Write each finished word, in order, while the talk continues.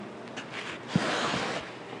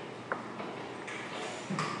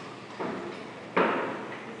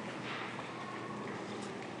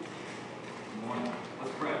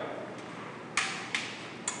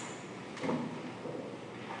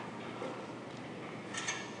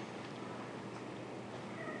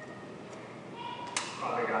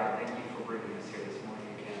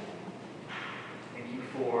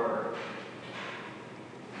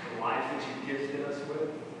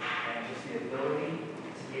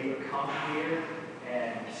come here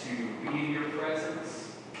and to be in your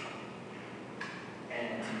presence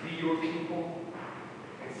and to be your people.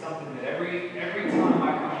 It's something that every time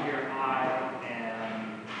I come here,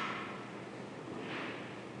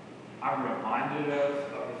 I'm reminded of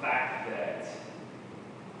the fact that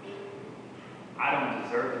I don't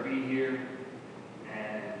deserve to be here,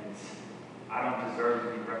 and I don't deserve to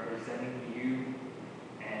be representing you,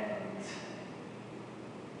 and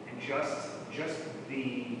just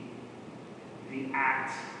the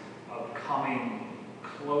act of coming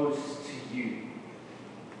close to you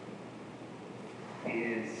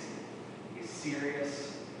is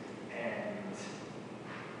serious, and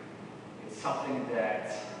it's something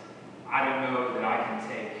that I don't know that I can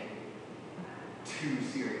take too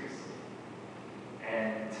seriously.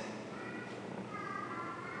 And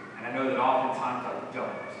I know that oftentimes I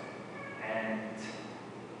don't. And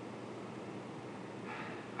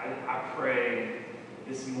I pray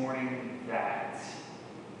this morning that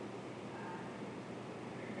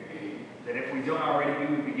if we don't already,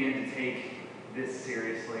 we would begin to take this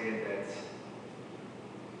seriously, and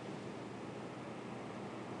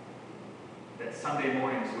that Sunday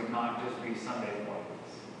mornings would not just be Sunday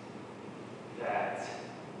mornings. That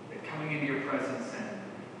coming into your presence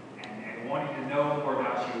and wanting to know more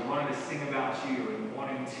about you, wanting to sing about you, and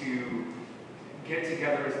wanting to get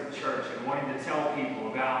together as a church and wanting to tell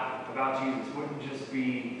people about Jesus wouldn't just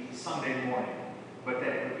be Sunday morning, but that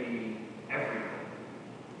it would be every day.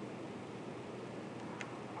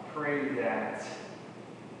 I pray that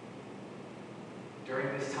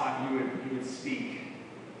during this time you would speak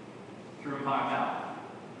through my mouth.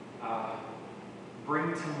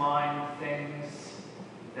 Bring to mind things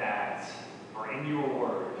that are in your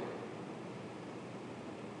word.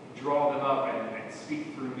 Draw them up and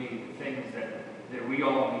speak through me things that we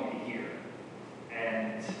all need to hear.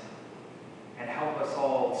 And help us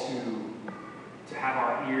all to have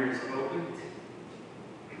our ears opened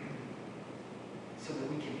so that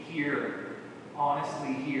we can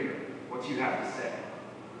honestly hear what you have to say.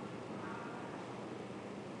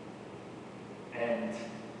 And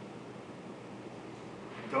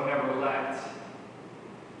don't ever let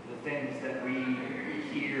the things that we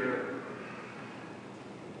hear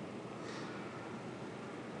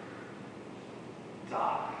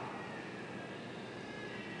die,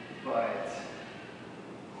 but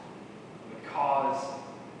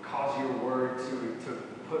cause your word to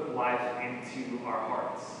put life into our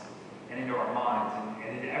hearts and into our minds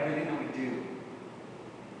and into everything that we do,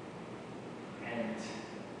 and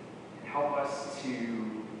help us to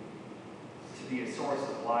be a source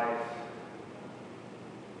of life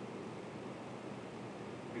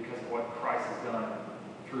because of what Christ has done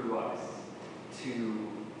through us to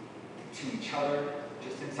each other,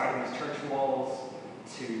 just inside these church walls,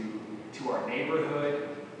 to our neighborhood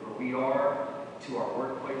where we are, to our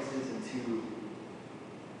workplaces, and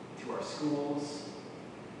to our schools,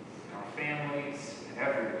 and our families, and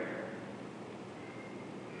everywhere.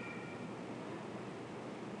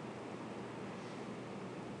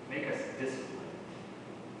 Make us disciplined.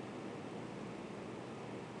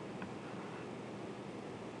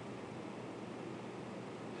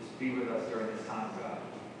 Just be with us during this time, God.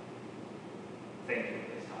 Thank you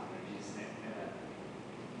for this time. In Jesus' name, amen.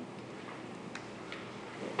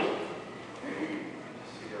 I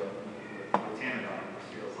just feel, with Tanner on, it just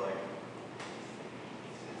feels like,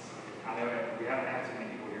 I know we haven't had too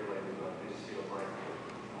many people here lately, but it just feels like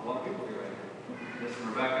a lot of people here right now. Missing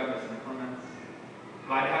Rebecca, missing Clemens.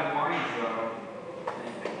 Glad to have Marty, so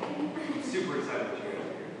I'm super excited that you guys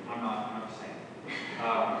are here. I'm just saying.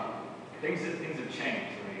 Things have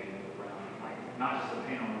changed for me around, like not just the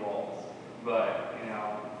paint on the walls, but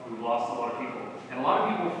we've lost a lot of people, and a lot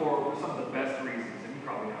of people for some of the best reasons, and you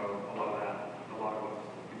probably know a lot of what's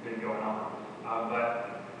been going on.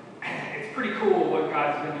 But it's pretty cool what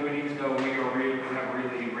God's been doing, even though we have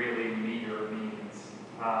really meager means.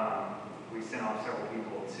 We sent off several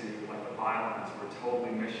people to the Violence. We're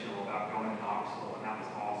totally missional about going to Knoxville, and that was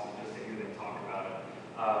awesome just to hear them talk about it.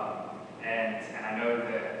 And I know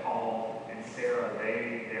that Paul and Sarah,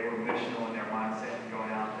 they were missional in their mindset and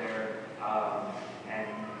going out there. And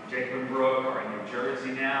Jacob and Brooke are in New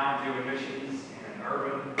Jersey now doing missions in an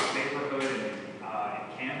urban neighborhood in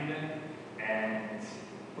Camden. And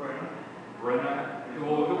Brenna, who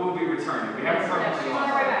will be returning. We haven't heard from She's on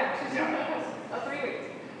her way back. She's yeah. 3 weeks.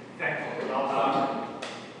 Thankful.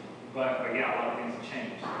 But yeah, a lot of things have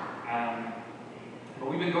changed. But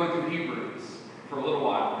we've been going through Hebrews for a little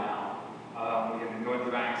while now. We have been going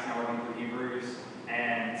through Acts, now we're going through Hebrews.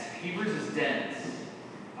 And Hebrews is dense.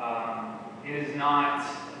 It is not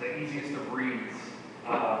the easiest of reads.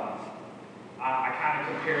 I kind of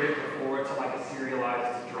compared it before to like a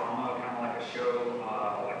serialized drama, kind of like a show.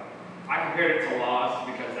 I compared it to Lost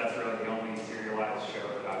because that's really the only serialized show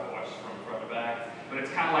that I've watched from front to back. But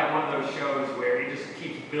it's kind of like one of those shows where it just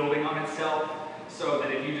keeps building on itself, so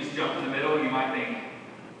that if you just jump in the middle, you might think,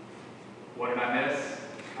 what did I miss?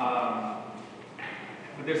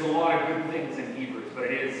 But there's a lot of good things in Hebrews, but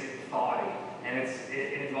it is thoughty, and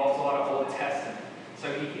it involves a lot of Old Testament.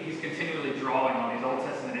 So he's continually drawing on these Old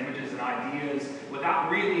Testament images and ideas without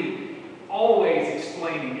really always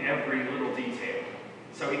explaining every little detail.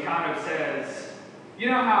 So he kind of says, you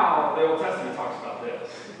know how the Old Testament talks about this?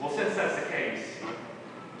 Well, since that's the case,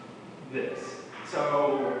 this.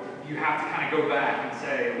 So you have to kind of go back and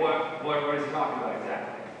say, what is he talking about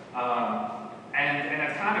exactly? And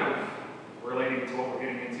that's kind of relating to what we're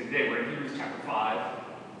getting into today. We're in Hebrews chapter 5.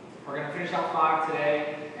 We're going to finish out 5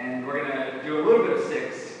 today, and we're going to do a little bit of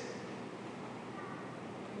 6.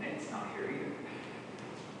 Nate's not here either.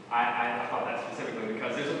 I thought that specifically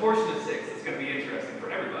because there's a portion of 6 that's going to be interesting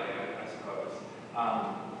for everybody, I suppose.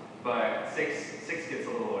 But 6 gets a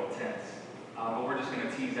little intense. But we're just going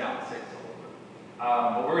to tease out 6 a little bit.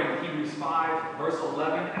 But we're in Hebrews 5, verse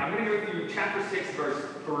 11, and I'm going to go through chapter 6, verse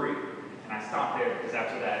 3. And I stopped there because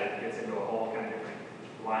after that it gets into a whole kind of different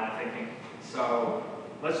line of thinking. So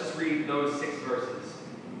let's just read those 6 verses.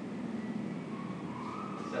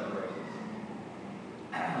 7 verses.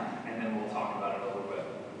 And then we'll talk about it a little bit.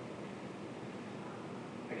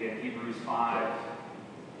 Again, Hebrews 5,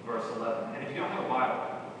 verse 11. And if you don't have a Bible,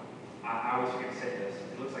 I always forget to say this.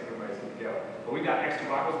 It looks like everybody's going to go. But we've got extra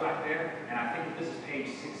Bibles back there, and I think that this is page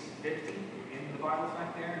 650 in the Bibles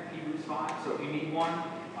back there, Hebrews 5. So if you need one,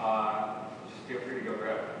 just feel free to go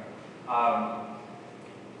grab it.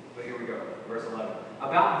 But here we go, verse 11.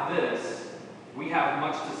 About this, we have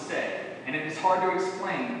much to say, and it is hard to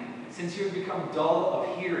explain, since you have become dull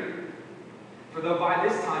of hearing. For though by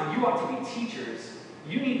this time you ought to be teachers,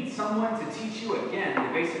 you need someone to teach you again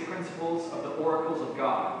the basic principles of the oracles of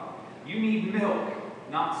God. You need milk,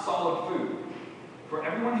 not solid food. For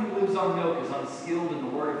everyone who lives on milk is unskilled in the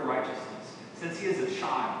word of righteousness, since he is a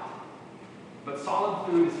child. But solid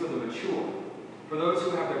food is for the mature, for those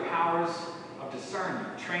who have their powers of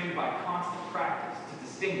discernment trained by constant practice to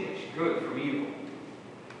distinguish good from evil.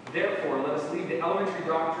 Therefore, let us leave the elementary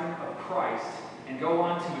doctrine of Christ and go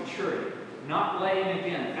on to maturity, not laying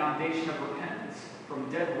again a foundation of repentance from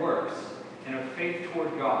dead works and of faith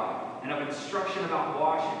toward God, and of instruction about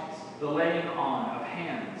washings, the laying on of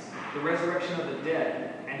hands, the resurrection of the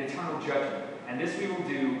dead, and eternal judgment. And this we will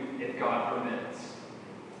do if God permits.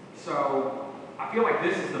 So, I feel like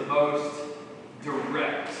this is the most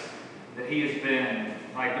direct that he has been,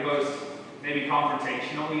 like the most maybe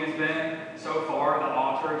confrontational he has been so far, the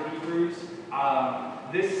author of Hebrews.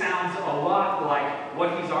 This sounds a lot like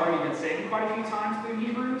what he's already been saying quite a few times through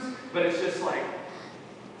Hebrews, but it's just like,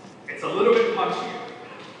 it's a little bit punchier.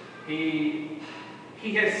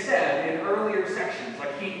 He has said in earlier sections,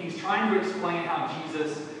 like he's trying to explain how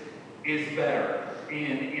Jesus is better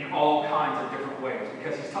in all kinds of different ways,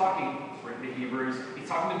 because he's talking, written to Hebrews, he's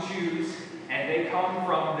talking to Jews, and they come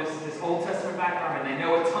from this Old Testament background, and they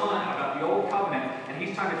know a ton about the Old Covenant, and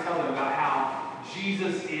he's trying to tell them about how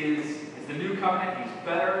Jesus is the new covenant, he's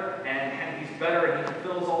better, and he's better, and he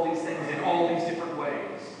fulfills all these things in all these different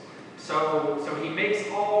ways. So he makes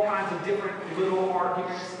all kinds of different little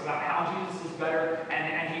arguments about how Jesus is better,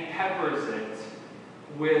 and he peppers it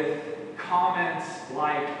with comments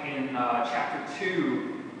like in chapter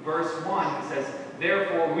 2, verse 1, it says,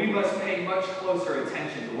 "Therefore we must pay much closer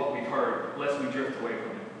attention to what we've heard, lest we drift away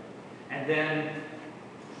from it." And then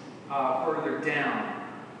further down,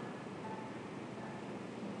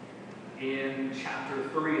 in chapter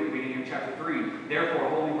 3, at the beginning of chapter 3, "Therefore,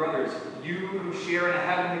 holy brothers, you who share in a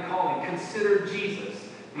heavenly calling, consider Jesus,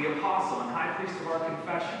 the apostle and high priest of our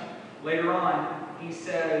confession." Later on, he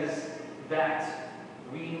says that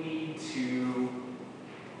we need to,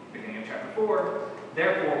 beginning of chapter 4,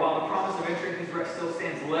 "Therefore, while the promise of entering his rest still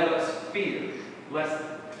stands, let us fear, lest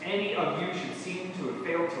any of you should seem to have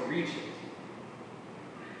failed to reach it."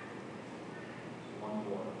 One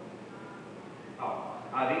more.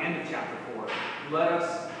 The end of chapter 4. "Let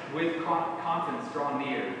us with confidence draw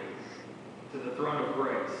near to the throne of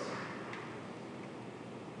grace."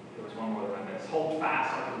 There was one more that I missed. "Hold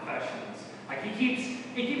fast our confessions." Like he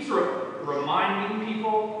keeps reminding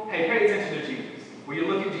people, hey, pay attention to Jesus. Will you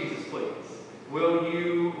look at Jesus, please? Will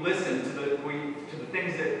you listen to the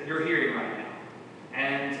things that you're hearing right now?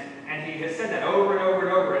 And he has said that over and over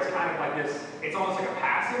and over. It's kind of like this, it's almost like a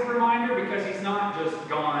passive reminder, because he's not just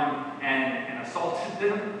gone and assaulted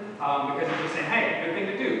them, because he's just saying, hey, good thing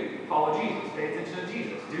to do. Follow Jesus. Pay attention to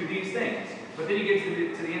Jesus. Do these things. But then he gets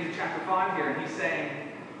to the end of chapter 5 here, and he's saying,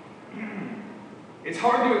 it's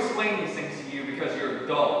hard to explain these things to you because you're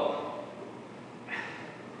dull.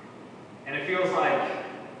 And it feels like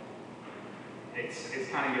it's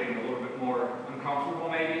kind of getting a little bit more uncomfortable,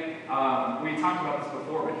 maybe. We talked about this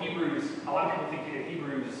before, but Hebrews, a lot of people think that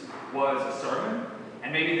Hebrews was a sermon,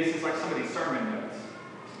 and maybe this is like somebody's sermon notes.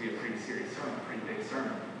 This would be a pretty serious sermon, a pretty big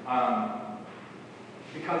sermon.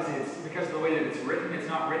 Because of the way that it's written, it's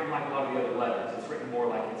not written like a lot of the other letters. It's written more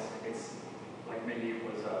like it's like maybe it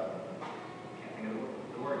was I can't think of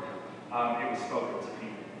the word now. It was spoken to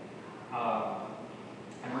people,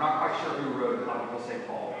 and we're not quite sure who wrote it. A lot of people say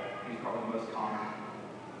Paul. He's probably the most common,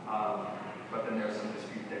 but then there's some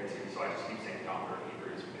dispute there too. So I just keep saying the author of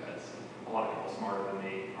Hebrews because a lot of people smarter than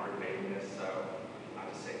me are debating this. So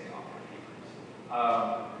I just say the author of Hebrews.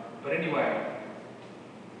 But anyway.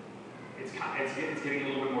 It's getting a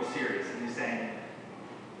little bit more serious, and he's saying,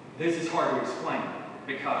 this is hard to explain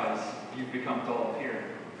because you've become dull of hearing.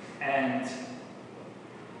 And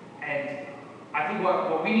I think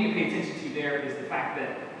what we need to pay attention to there is the fact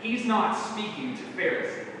that he's not speaking to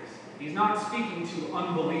Pharisees. He's not speaking to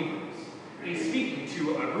unbelievers. He's speaking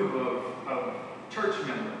to a group of church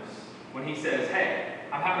members when he says, hey,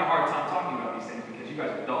 I'm having a hard time talking about these things because you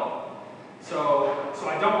guys are dull. So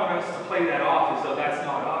I don't want us to play that off as though that's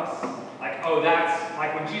not us. Like, oh, that's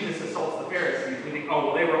like when Jesus assaults the Pharisees, we think, oh,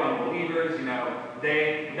 well, they were unbelievers,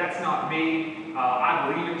 that's not me.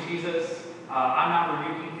 I believe in Jesus. I'm not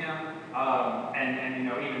rebuking him.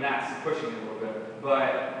 And even that's pushing it a little bit.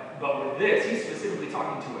 But with this, he's specifically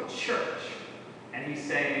talking to a church. And he's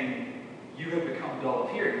saying, you have become dull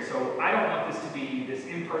of hearing. So I don't want this to be this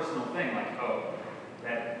impersonal thing, like, oh,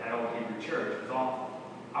 that old Hebrew church was awful.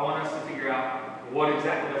 I want us to figure out what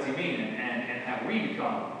exactly does he mean, and have we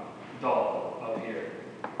become dull of hearing.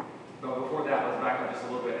 But before that, let's back up just a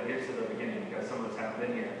little bit and get to the beginning, because some of us haven't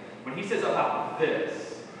been here. When he says about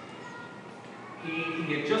this, he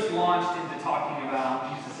had just launched into talking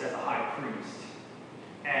about Jesus as a high priest.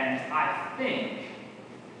 And I think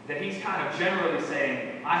that he's kind of generally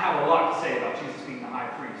saying, I have a lot to say about Jesus being the high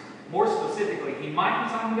priest. More specifically, he might be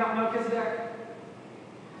talking about Melchizedek,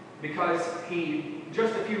 because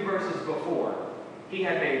just a few verses before, he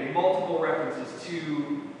had made multiple references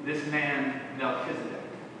to this man, Melchizedek,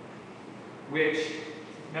 which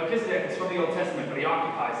Melchizedek is from the Old Testament, but he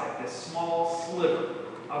occupies like this small sliver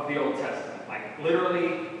of the Old Testament, like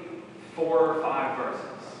literally 4 or 5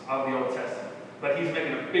 verses of the Old Testament. But he's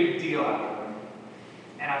making a big deal out of it.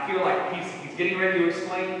 And I feel like he's getting ready to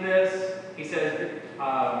explain this. He says,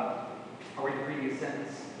 I'll read the previous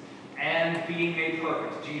sentence. And being made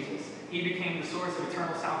perfect, Jesus, he became the source of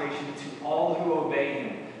eternal salvation to all who obey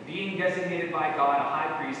him, being designated by God a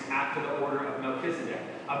high priest after the order of Melchizedek.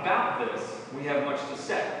 About this, we have much to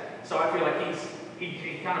say. So I feel like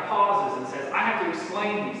he kind of pauses and says, I have to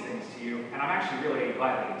explain these things to you, and I'm actually really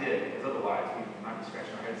glad that he did, because otherwise we might be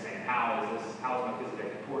scratching our heads saying, how is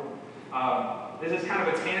Melchizedek important? This is kind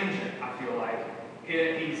of a tangent, I feel like.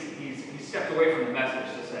 He's stepped away from the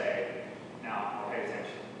message to say, now, I'll pay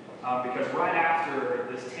attention. Because right after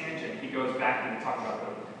this tangent, he goes back and talks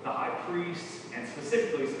about the high priest, and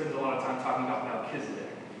specifically spends a lot of time talking about Melchizedek.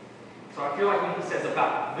 So I feel like when he says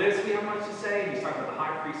about this we have much to say, he's talking about the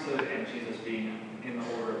high priesthood and Jesus being in the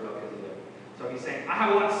order of Melchizedek. So he's saying, I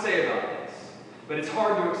have a lot to say about this, but it's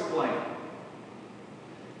hard to explain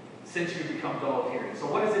since you've become dull of hearing. So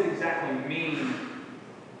what does it exactly mean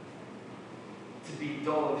to be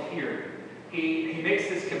dull of hearing? He makes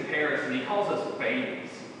this comparison. He calls us babies.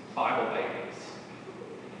 Bible babies.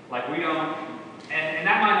 Like we don't, and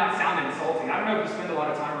that might not sound insulting. I don't know if you spend a lot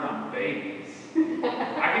of time around babies.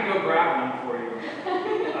 I can go grab one for you.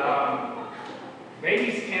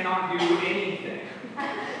 Babies cannot do anything.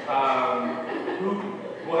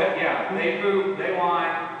 They poop, they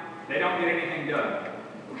whine, they don't get anything done.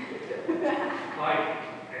 Like,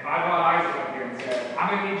 if I brought Isaac up here and said, I'm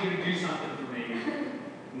going to need you to do something for me,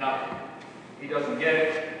 nothing. He doesn't get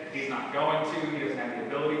it. He's not going to. He doesn't have the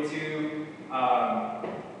ability to.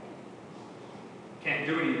 Can't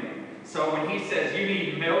do anything. So when he says you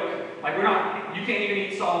need milk, like you can't even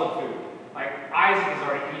eat solid food. Like Isaac is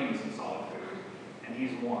already eating some solid food, and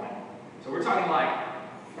he's 1. So we're talking like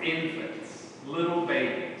infants, little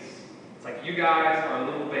babies. It's like you guys are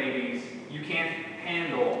little babies. You can't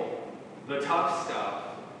handle the tough stuff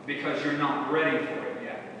because you're not ready for it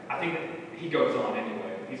yet. I think that he goes on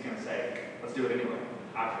anyway. He's going to say, let's do it anyway.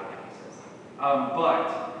 I feel like he says that.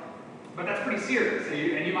 But that's pretty serious,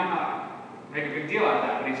 and you might not make a big deal out of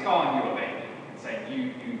that, but he's calling you a baby and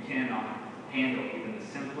saying you cannot handle even the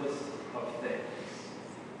simplest of things.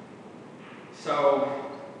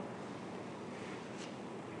 So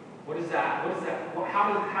What is that?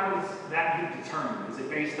 How does that get determined? Is it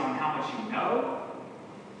based on how much you know?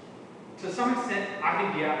 To some extent, I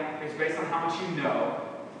think, yeah, it's based on how much you know.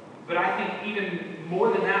 But I think even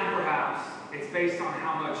more than that, perhaps, it's based on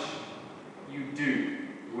how much you do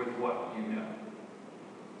with what you know.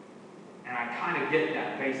 And I kind of get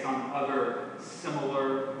that based on other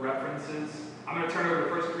similar references. I'm going to turn over to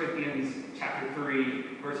 1 Corinthians chapter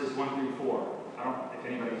 3, verses 1 through 4. I don't know if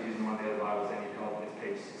anybody's using one of the other Bibles, I need help. It's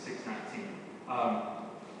page 619.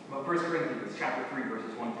 But 1 Corinthians chapter 3,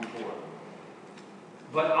 verses 1 through 4.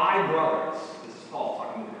 But I, brothers, this is Paul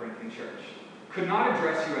talking to the Corinthian church, could not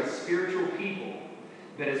address you as spiritual people,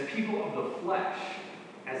 but as people of the flesh,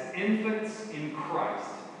 as infants in Christ.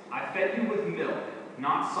 I fed you with milk,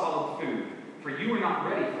 not solid food, for you were not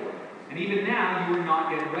ready for it. And even now you are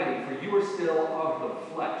not yet ready, for you are still of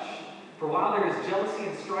the flesh. For while there is jealousy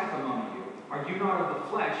and strife among you, are you not of the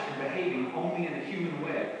flesh and behaving only in a human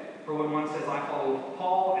way? For when one says, I follow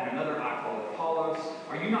Paul, and another, I follow Apollos,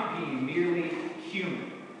 are you not being merely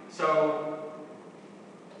human? So,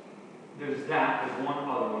 there's that. There's one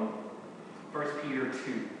other one. 1 Peter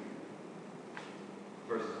 2,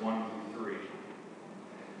 verses 1 through 3.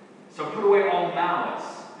 So put away all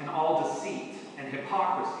malice, and all deceit, and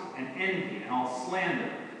hypocrisy, and envy, and all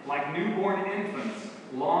slander. Like newborn infants,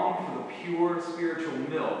 long for the pure spiritual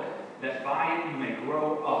milk, that by it you may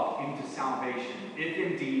grow up into salvation, if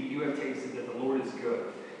indeed you have tasted that the Lord is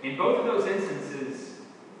good. In both of those instances,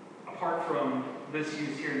 apart from this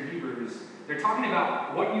used here in Hebrews, they're talking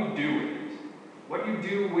about what you do with it. What you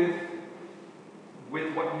do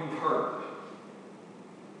with what you've heard.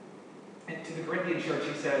 And to the Corinthian church,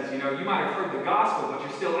 he says, you might have heard the gospel, but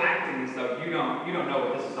you're still acting as though you don't know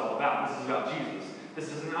what this is all about. This is about Jesus.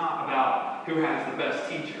 This is not about who has the best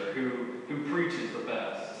teacher, who preaches the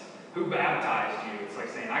best, who baptized you. It's like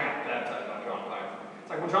saying, I got baptized by John Piper. It's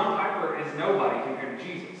like, well, John Piper is nobody compared to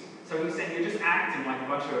Jesus. So he's saying you're just acting like a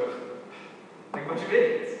bunch of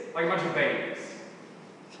idiots, like a bunch of babies.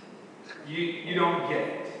 You don't get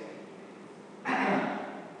it.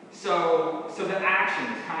 So the action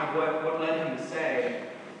is kind of what led him to say,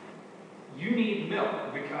 you need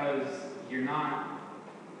milk because you're not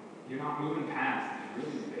moving past these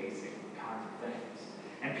really basic kinds of things.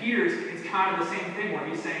 And Peter's, it's kind of the same thing where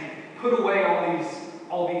he's saying, put away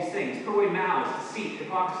all these things. Put away malice, deceit,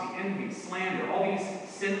 hypocrisy, envy, slander, all these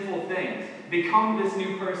sinful things. Become this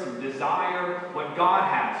new person. Desire what God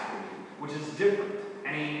has for you, which is different.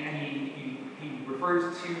 And he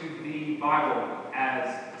refers to the Bible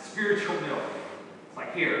as spiritual milk. It's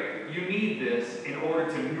like, here, you need this in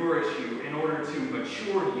order to nourish you, in order to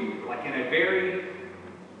mature you, like in a very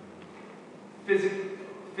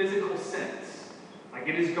physical sense. Like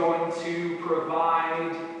it is going to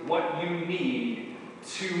provide what you need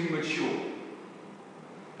to mature.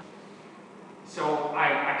 So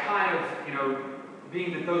I kind of,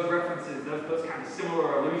 being that those references, those kind of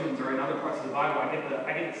similar allusions are in other parts of the Bible,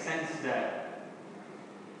 I get the sense that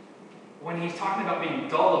when he's talking about being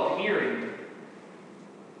dull of hearing,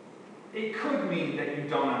 it could mean that you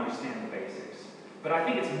don't understand the basics. But I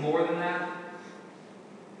think it's more than that.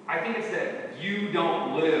 I think it's that you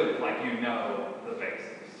don't live like you know the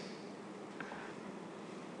basics.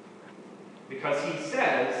 Because he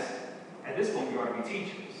says, at this point you ought to be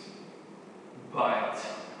teachers. But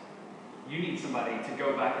you need somebody to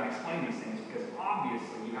go back and explain these things because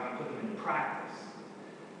obviously you haven't put them into practice.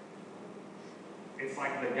 It's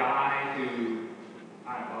like the guy who,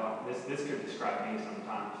 this could describe me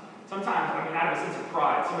sometimes. Sometimes, out of a sense of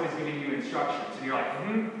pride, somebody's giving you instructions and you're like,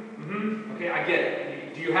 okay, I get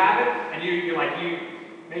it. Do you have it? And you're like,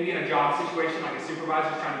 maybe in a job situation, like a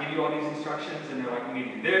supervisor's trying to give you all these instructions and they're like, you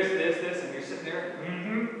need to do this, and you're sitting there,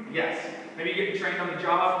 yes. Maybe you're getting trained on the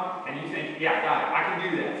job and you think, yeah, got it, I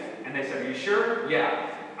can do that. And they say, are you sure?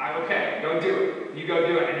 Yeah. Okay, go do it. You go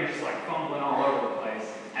do it and you're just like fumbling all over the place.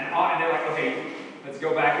 And they're like, okay, let's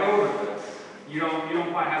go back over this. You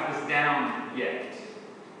don't quite have this down yet.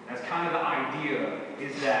 That's kind of the idea,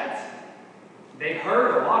 is that they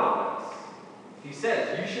heard a lot of this. He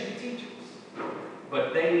says, you should be teachers.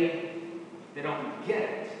 But they don't get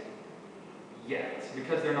it yet,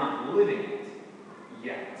 because they're not living it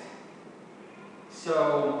yet.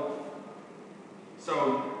 So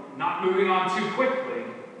not moving on too quickly,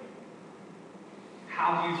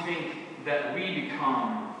 how do you think that we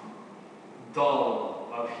become dull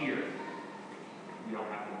of hearing? You don't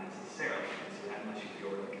have to necessarily answer that unless you feel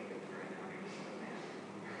really convicted right now. You're just like, man,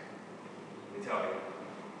 let me tell you.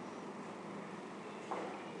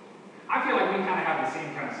 I feel like we kind of have the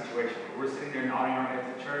same kind of situation. We're sitting there nodding our heads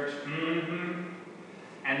at church,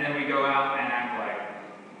 and then we go out and act like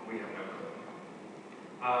we have no clue.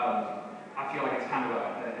 I feel like it's kind of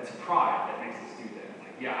it's a pride that makes us do that.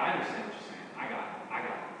 Like, yeah, I understand what you're saying. I got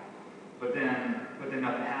it. But then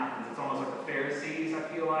nothing happens. It's almost like the Pharisees, I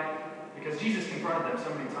feel like, because Jesus confronted them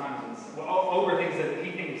so many times over things that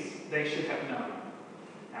he thinks they should have known.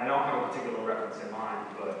 And I don't have a particular reference in mind,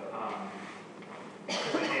 but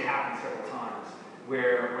it happened several times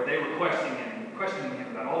where they were questioning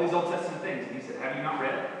him about all these Old Testament things, and he said, "Have you not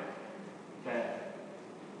read that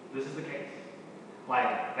this is the case?"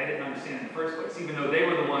 Like, they didn't understand it in the first place, even though they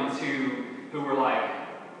were the ones who were like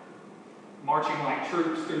marching like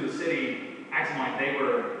troops through the city, acting like they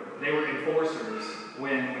were enforcers,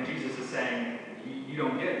 when Jesus is saying, you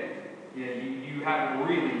don't get it. You haven't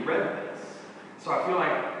really read this. So I feel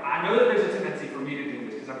like, I know that there's a tendency for me to do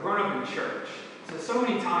this, because I've grown up in church. So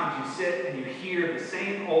many times you sit and you hear the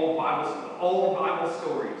same old Bible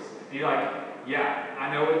stories, and you're like, yeah,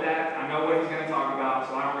 I know what he's going to talk about,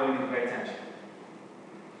 so I don't really need to pay attention.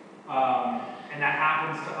 And that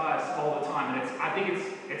happens to us all the time. And I think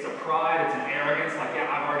it's a pride, it's an arrogance, like, yeah,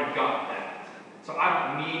 I've already got that. So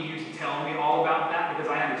I don't need you to tell me all about that, because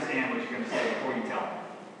I understand what you're going to say before you tell me.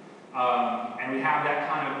 And we have that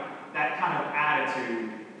kind of attitude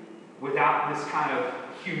without this kind of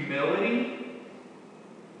humility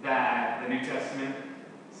that the New Testament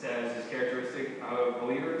says is characteristic of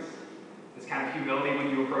believers. This kind of humility when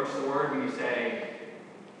you approach the Word, when you say,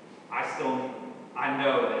 I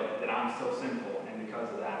know that I'm still sinful, and because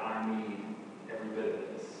of that, I need every bit of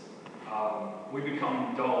this. We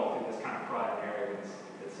become dull through this kind of pride and arrogance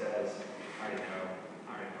that says, I already know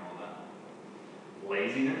all that.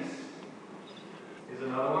 Laziness is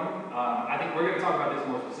another one. I think we're going to talk about this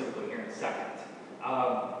more specifically here in a second.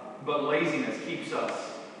 But laziness keeps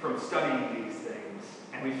us from studying these things.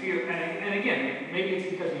 And we feel, and again, maybe it's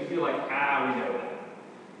because we feel like, we know that.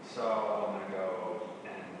 So I'm going to go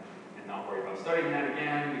and not worry about studying that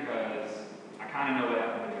again, because I kind of know what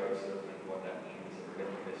happened to Joseph and what that means in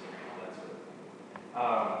rabbinic history and all that sort of thing.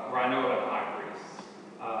 Or I know about the high priests,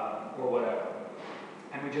 or whatever.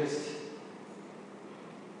 And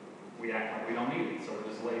we act like we don't need it, so we're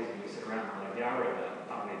just lazy. We sit around and we're like, yeah, I read that.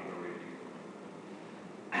 I don't need to go read it.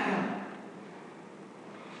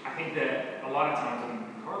 I think that a lot of times,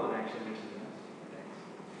 and Carlin actually mentioned this, thanks.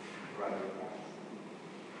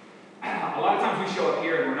 A lot of times we show up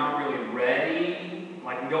here and we're not really ready,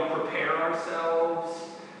 like we don't prepare ourselves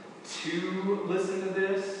to listen to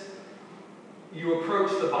this. You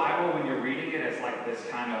approach the Bible when you're reading it as like this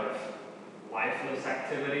kind of lifeless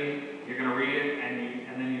activity. You're going to read it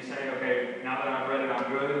and then you say, okay, now that I've read it,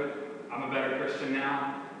 I'm good. I'm a better Christian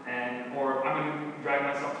now. Or I'm going to drag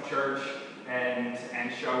myself to church and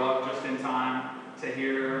show up just in time to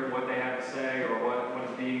hear what they have to say or what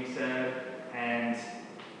is being said. And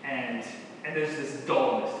there's this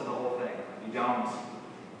dullness to the whole thing.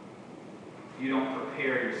 You don't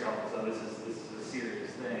prepare yourself as though this is a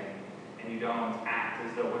serious thing, and you don't act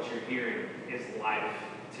as though what you're hearing is life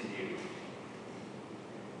to you.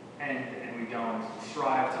 And we don't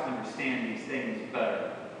strive to understand these things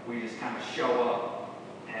better. We just kind of show up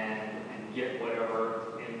and get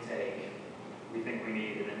whatever intake we think we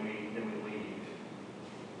need, and then we leave.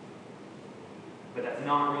 But that's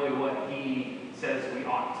not really what he says we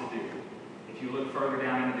ought to do. If you look further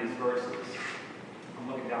down into these verses, I'm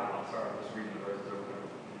looking down, sorry, I'm just reading the verses over there.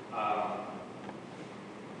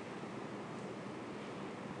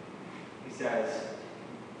 He says,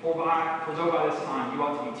 For though by this time you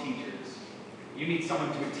ought to be teachers, you need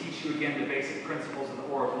someone to teach you again the basic principles of the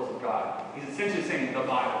oracles of God. He's essentially saying the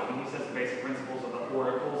Bible. When he says the basic principles of the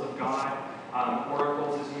oracles of God,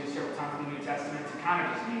 oracles is used several times in the New Testament to kind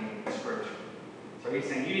of just mean scripture. So he's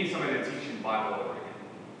saying you need somebody to teach you the Bible over again,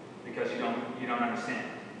 because you don't understand.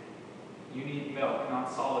 You need milk,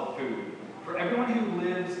 not solid food. For everyone who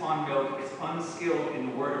lives on milk is unskilled in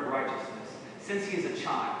the word of righteousness, since he is a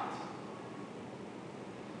child.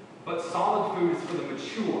 But solid food is for the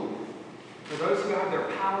mature, for those who have their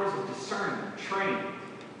powers of discernment trained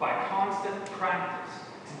by constant practice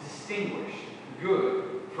to distinguish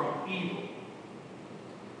good from evil.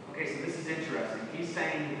 Okay, so this is interesting. He's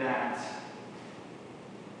saying that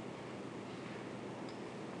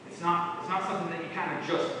it's not something that you kind of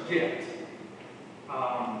just get.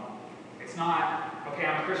 It's not, okay,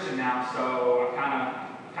 I'm a Christian now, so I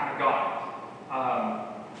kind of got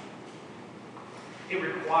it. It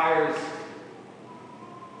requires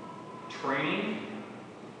training,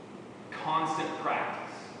 constant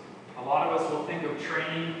practice. A lot of us will think of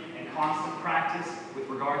training and constant practice with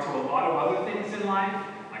regard to a lot of other things in life.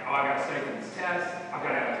 Like, oh, I've got to study for this test. I've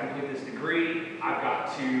got to complete this degree. I've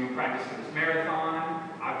got to practice for this marathon.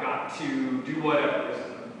 I've got to do whatever. There's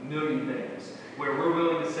a million things where we're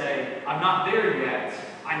willing I'm not there yet.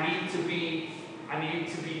 I need to be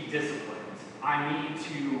disciplined. I need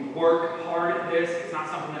to work hard at this. It's not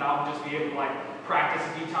something that I'll just be able to practice a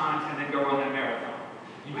few times and then go run that marathon.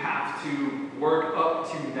 You have to work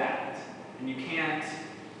up to that. And you can't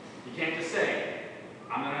just say,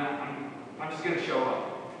 I'm just gonna show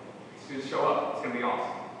up. It's gonna show up, it's gonna be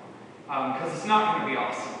awesome. Because it's not gonna be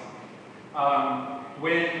awesome.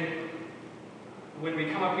 When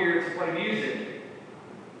we come up here to play music,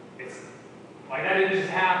 it's like that didn't just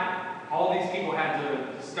happen. All these people had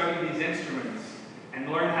to study these instruments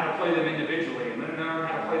and learn how to play them individually, and then learn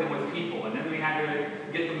how to play them with people, and then we had to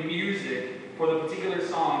get the music for the particular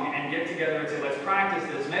song and get together and say, let's practice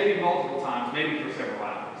this, maybe multiple times, maybe for several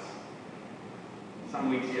hours. Some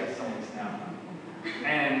weeks yes, some weeks no.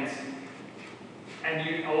 And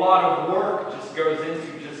a lot of work just goes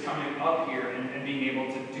into just coming up here and being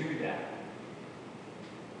able to do that.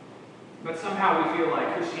 But somehow we feel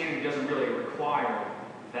like Christianity doesn't really require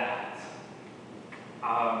that.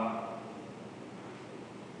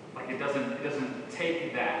 It doesn't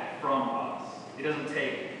take that from us. It doesn't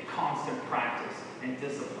take constant practice and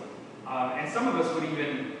discipline. And some of us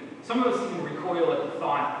even recoil at the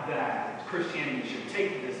thought that Christianity should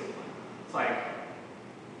take discipline. It's like,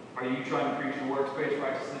 are you trying to preach your works-based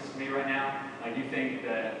righteousness to me right now? You think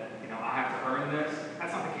that I have to earn this?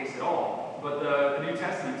 That's not the case at all. But the New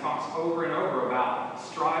Testament talks over and over about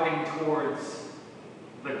striving towards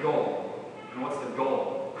the goal. And what's the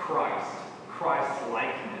goal? Christ's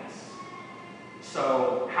likeness.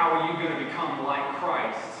 So how are you going to become like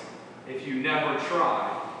Christ if you never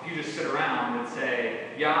try? If you just sit around and say,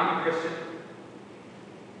 yeah, I'm a Christian.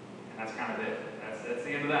 And that's kind of it. That's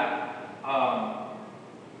the end of that.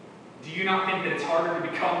 Do you not think that it's harder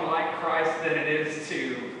to become like Christ than it is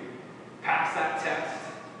to pass that test?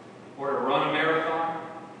 Or to run a marathon?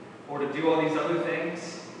 Or to do all these other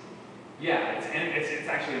things? Yeah, it's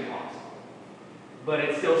actually impossible. But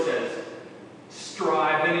it still says,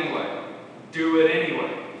 strive anyway. Do it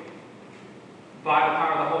anyway. By the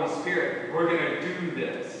power of the Holy Spirit, we're going to do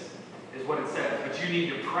this, is what it says. But you need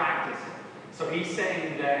to practice it. So he's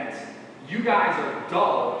saying that you guys are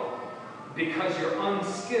dull because you're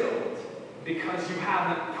unskilled, because you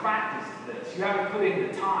haven't practiced this. You haven't put in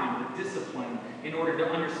the time, the discipline, in order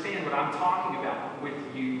to understand what I'm talking about with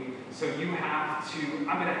you. So I'm going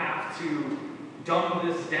to have to dumb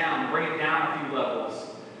this down, bring it down a few levels,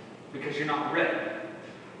 because you're not ready.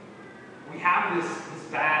 We have this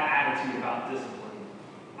bad attitude about discipline,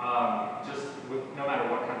 just with no matter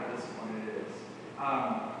what kind of discipline it is.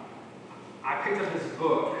 I picked up this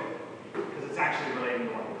book because it's actually related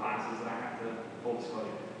to one of the classes that I have to, full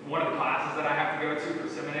disclosure, one of the classes that I have to go to for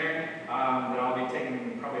seminary that I'll be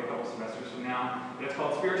taking probably a couple semesters from now. But it's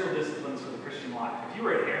called Spiritual Disciplines for the Christian Life. If you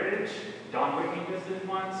were at Heritage, Don Whitney visited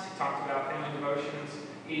once. He talked about family devotions.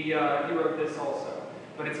 He wrote this also.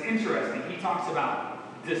 But it's interesting. He talks about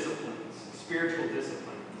disciplines, spiritual disciplines.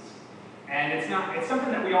 And it's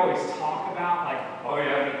something that we always talk about, like, oh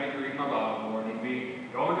yeah, I need to be reading my Bible, or I need to be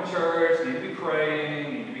going to church, need to be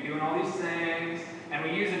praying, need to be doing all these things. And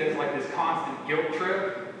we use it as like this constant guilt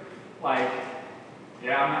trip. Like,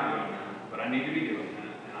 yeah, I'm not doing that, but I need to be doing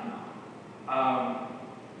that, and I'm not.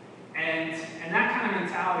 And that kind of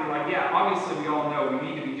mentality, like, yeah, obviously we all know we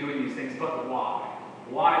need to be doing these things, but why?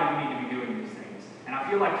 Why do we need to be doing these things? And I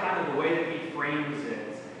feel like kind of the way that he frames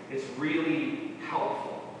it is really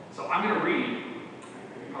helpful. So I'm going to read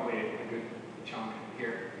probably a good chunk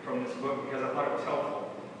here from this book because I thought it was helpful.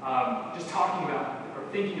 Just talking about or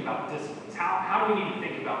thinking about disciplines. How do we need to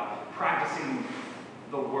think about practicing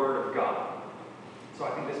the Word of God? So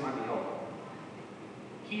I think this might be helpful.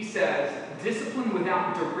 He says, discipline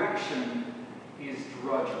without direction is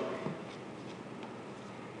drudgery.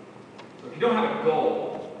 So if you don't have a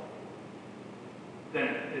goal, then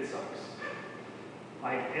it sucks.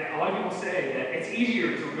 Like, a lot of people say that it's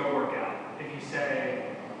easier to go work out. If you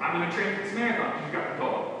say, I'm going to train for this marathon, you've got the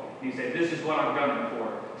goal. And you say, this is what I'm gunning for,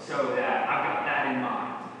 so that I've got that in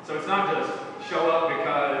mind. So it's not just show up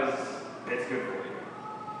because it's good for you,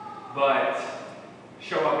 but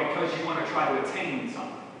show up because you want to try to attain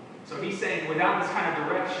something. So he's saying, without this kind of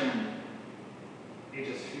direction, it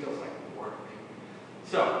just feels like work.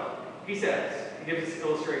 So, he says, he gives this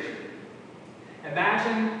illustration.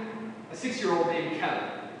 Imagine a 6-year-old named Kevin.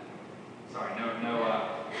 Sorry, no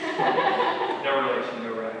relation,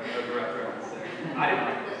 no direct reference there. I didn't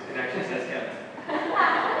like this. It actually says Kevin.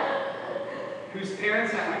 Whose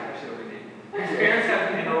parents have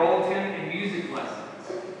enrolled him in music lessons.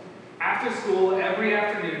 After school, every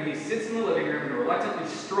afternoon, he sits in the living room and reluctantly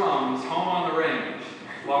strums Home on the Range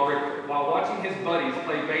while watching his buddies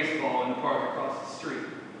play baseball in the park across the street.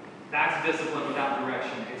 That's That's discipline without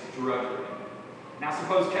direction. It's drudgery. Now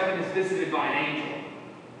suppose Kevin is visited by an angel.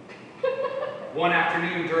 One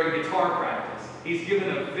afternoon during guitar practice, he's given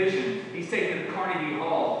a vision. He's taken to Carnegie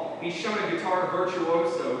Hall. He's shown a guitar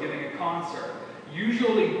virtuoso giving a concert.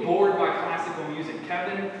 Usually bored by classical music,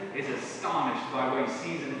 Kevin is astonished by what he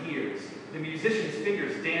sees and hears. The musician's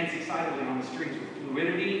fingers dance excitedly on the strings with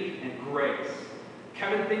fluidity and grace.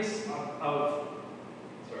 Kevin thinks of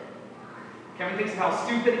how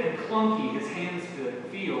stupid and clunky his hands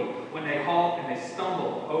feel when they halt and they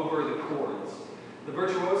stumble over the chords. The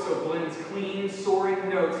virtuoso blends clean, soaring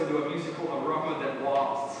notes into a musical aroma that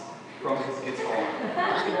wafts from his guitar.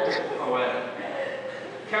 Poetic.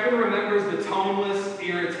 Kevin remembers the toneless,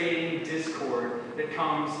 irritating discord that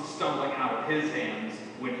comes stumbling out of his hands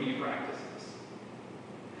when he practices.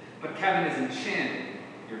 But Kevin is enchanted.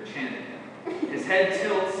 You're enchanted him. His head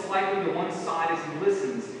tilts slightly to one side as he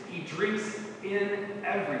listens. He drinks in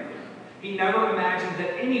everything. He never imagined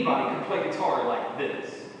that anybody could play guitar like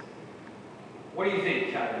this. What do you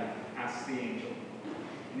think, Kevin? Asks the angel.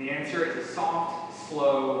 And the answer is a soft,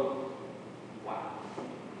 slow, wow.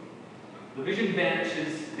 The vision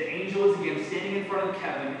vanishes. The angel is again standing in front of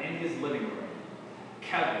Kevin in his living room.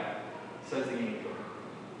 Kevin, says the angel,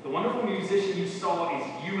 the wonderful musician you saw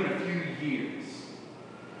is you in a few years.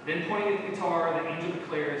 Then pointing at the guitar, the angel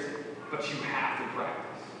declares, but you have to practice.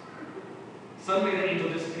 Suddenly the angel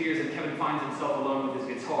disappears and Kevin finds himself alone with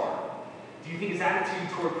his guitar. Do you think his attitude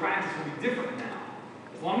toward practice will be different now?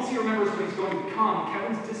 As long as he remembers what he's going to become,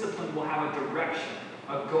 Kevin's discipline will have a direction,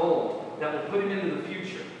 a goal that will put him into the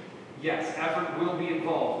future. Yes, effort will be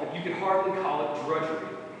involved, but you could hardly call it drudgery.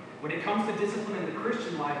 When it comes to discipline in the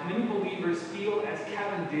Christian life, many believers feel as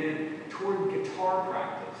Kevin did toward guitar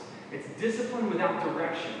practice. It's discipline without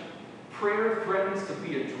direction. Prayer threatens to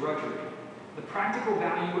be a drudgery. The practical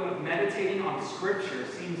value of meditating on Scripture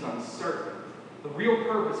seems uncertain. The real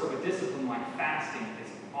purpose of a discipline like fasting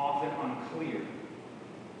is often unclear.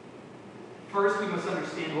 First, we must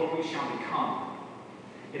understand what we shall become.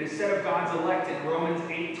 It is said of God's elect in Romans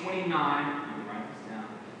 8:29, you can write this down,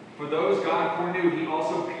 for those God foreknew, he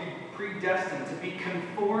also predestined to be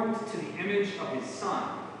conformed to the image of his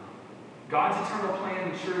Son. God's eternal plan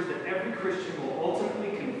ensures that every Christian will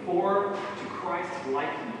ultimately conform to Christ's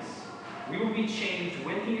likeness. We will be changed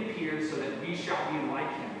when he appears so that we shall be like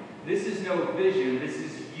him. This is no vision. This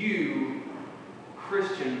is you,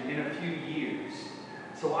 Christian, in a few years.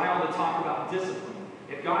 So why all the talk about discipline?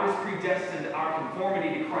 If God has predestined our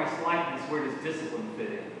conformity to Christ's likeness, where does discipline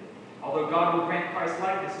fit in? Although God will grant Christ's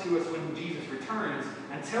likeness to us when Jesus returns,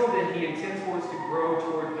 until then he intends for us to grow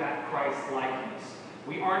toward that Christ likeness.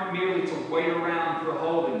 We aren't merely to wait around for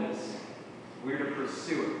holiness. We're to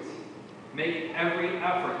pursue it. Make every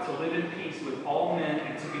effort to live in peace with all men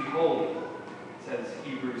and to be holy, says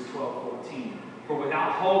Hebrews 12:14. For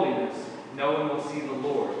without holiness, no one will see the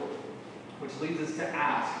Lord. Which leads us to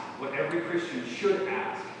ask what every Christian should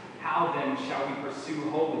ask. How then shall we pursue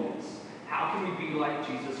holiness? How can we be like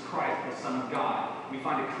Jesus Christ, the Son of God? We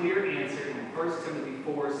find a clear answer in 1 Timothy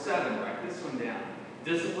 4:7. Write this one down.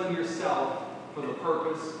 Discipline yourself for the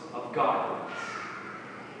purpose of godliness.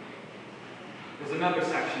 There's another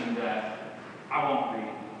section that I won't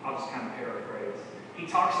read. I'll just kind of paraphrase. He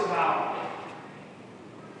talks about,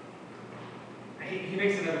 he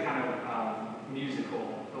makes another kind of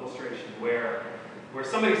musical illustration where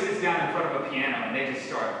somebody sits down in front of a piano and they just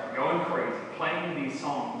start going crazy, playing these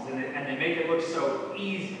songs, and they make it look so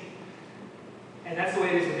easy. And that's the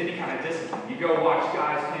way it is with any kind of discipline. You go watch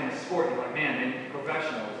guys playing a sport, you're like, man, they're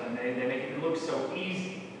professionals, and they make it look so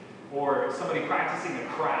easy. Or somebody practicing a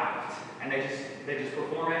craft, and they just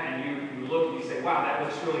perform it, and you look and you say, wow, that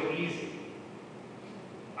looks really easy.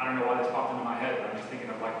 I don't know why this popped into my head, but I'm just thinking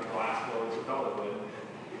of like the glass blowers with Hollywood.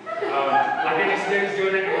 Like they're just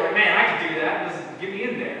doing it, and you're like, man, I can do that. Just get me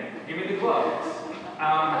in there. Give me the gloves.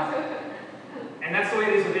 And that's the way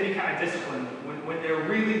it is with any kind of discipline. When they're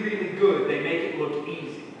really, really good, they make it look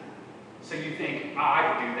easy. So you think,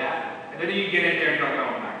 I can do that. And then you get in there and you're like,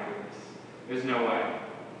 oh my goodness. There's no way.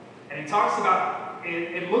 And he talks about,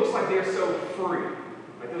 it looks like they're so free.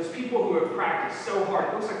 Like those people who have practiced so hard,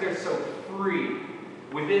 it looks like they're so free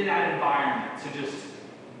within that environment to just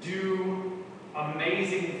do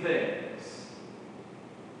amazing things.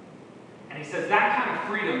 And he says that kind of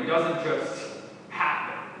freedom doesn't just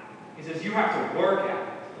happen. He says you have to work at it.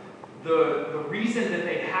 The reason that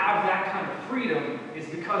they have that kind of freedom is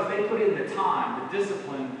because they put in the time, the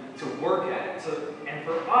discipline to work at it. And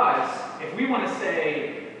for us, if we want to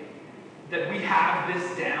say that we have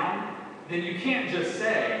this down, then you can't just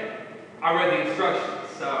say, I read the instructions,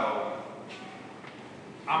 so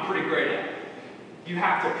I'm pretty great at it. You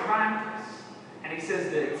have to practice. And he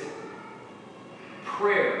says that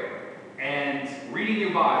prayer and reading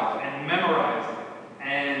your Bible and memorizing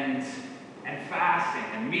it and fasting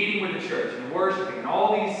and meeting with the church and worshiping and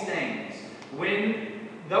all these things,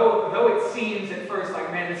 though it seems at first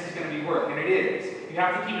like, man, this is going to be work, and it is, you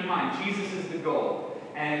have to keep in mind, Jesus is the goal.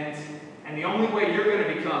 And the only way you're going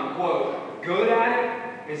to become, quote, good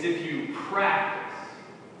at it is if you practice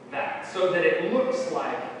that, so that it looks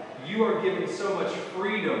like you are given so much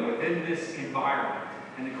freedom within this environment.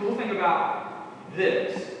 And the cool thing about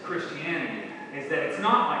this, Christianity, is that it's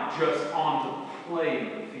not like just on the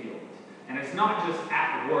playing field. And it's not just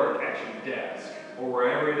at work, at your desk, or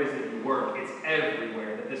wherever it is that you work. It's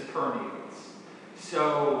everywhere that this permeates.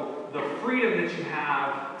 So the freedom that you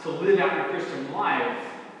have to live out your Christian life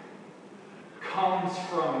comes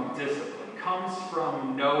from discipline, comes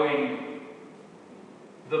from knowing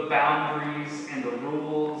the boundaries and the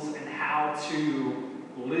rules and how to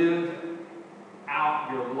live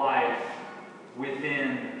out your life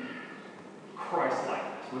within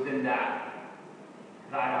Christ-likeness, within that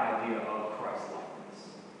idea of Christ-likeness.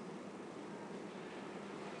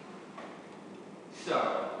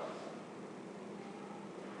 So,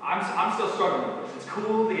 I'm still struggling with this. It's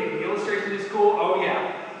cool, the illustration is cool. Oh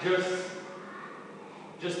yeah,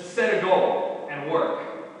 just set a goal and work.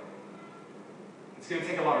 It's going to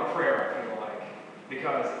take a lot of prayer, I feel like,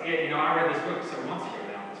 because I read this book several months ago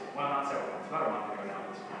now. Well, not several months, about a month ago now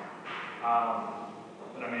at this point.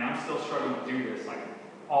 But I mean, I'm still struggling to do this like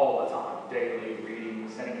all the time, daily reading,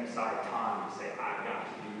 setting aside time to say, I've got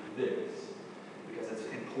to do this because it's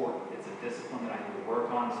important. It's a discipline that I need to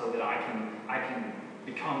work on so that I can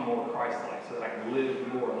become more Christ-like, so that I can live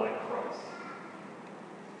more like Christ.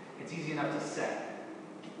 It's easy enough to set,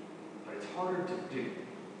 but it's harder to do.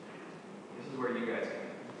 This is where you guys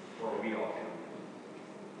come, or we all come.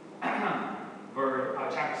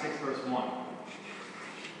 Chapter 6, verse 1.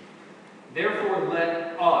 Therefore,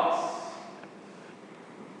 let us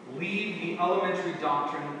leave the elementary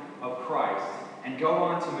doctrine of Christ and go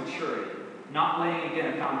on to maturity, not laying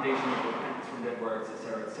again a foundation of repentance from dead works,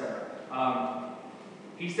 etc., etc.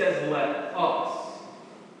 He says, let us.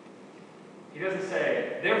 He doesn't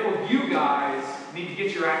say, therefore you guys need to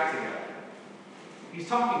get your act together. He's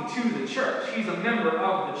talking to the church. He's a member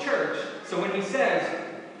of the church. So when he says,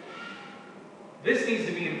 this needs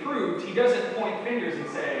to be improved, he doesn't point fingers and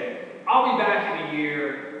say, I'll be back in a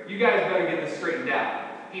year. You guys better get this straightened out.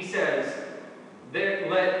 He says,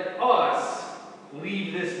 let us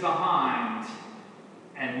leave this behind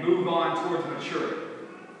and move on towards maturity.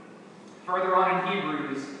 Further on in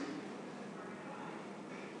Hebrews,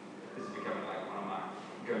 this is becoming like one of my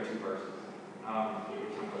go-to verses. We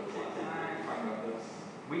talked about this last night, talking about this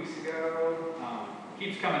weeks ago.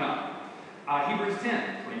 Keeps coming up. Hebrews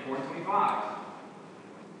 10, 24 and 25.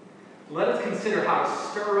 Let us consider how to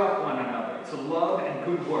stir up one another to love and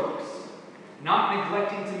good works, not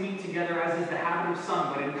neglecting to meet together as is the habit of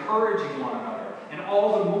some, but encouraging one another, and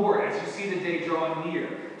all the more as you see the day drawing near.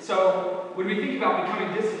 So when we think about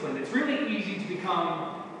becoming disciplined, it's really easy to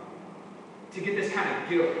get this kind of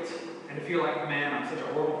guilt and to feel like, man, I'm such a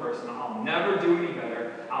horrible person. I'll never do any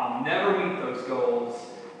better. I'll never meet those goals,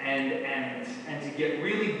 and to get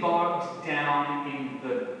really bogged down in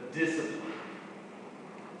the discipline.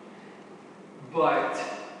 But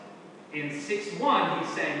in 6:1,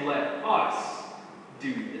 he's saying, let us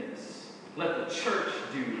do this. Let the church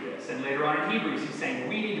do this. And later on in Hebrews, he's saying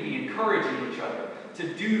we need to be encouraging each other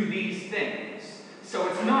to do these things. So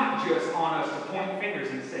it's not just on us to point fingers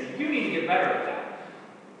and say, you need to get better at that.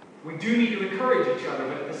 We do need to encourage each other,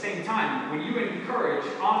 but at the same time, when you encourage,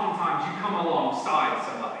 oftentimes you come alongside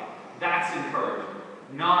somebody. That's encouragement.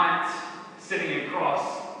 Not sitting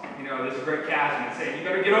across, this great chasm and saying, you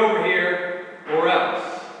better get over here or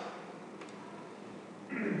else.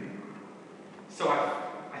 So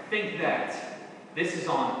I think that this is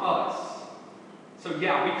on us. So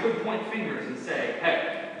yeah, we could point fingers and say,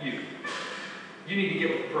 hey, you need to get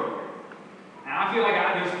with the program. And I feel like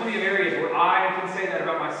there's plenty of areas where I can say that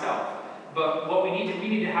about myself. But what we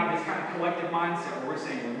need to have this kind of collective mindset where we're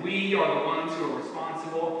saying we are the ones who are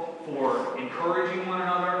responsible for encouraging one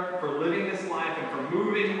another, for living this life, and for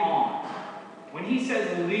moving on. When he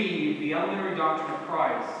says leave the elementary doctrine of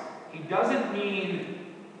Christ, he doesn't mean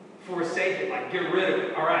forsake it, like get rid of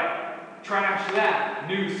it. All right, trash that,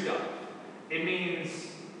 new stuff. It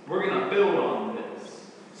means we're going to build on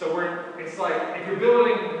this. So it's like if you're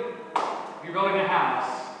building a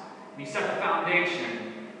house and you set the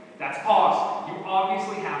foundation, that's awesome. You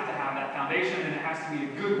obviously have to have that foundation, and it has to be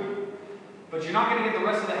a good one. But you're not going to get the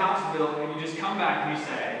rest of the house built when you just come back and you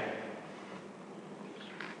say,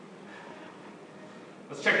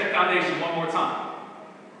 Let's check that foundation one more time.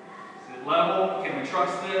 Is it level? Can we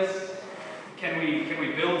trust this? Can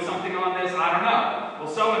we build something on this? I don't know.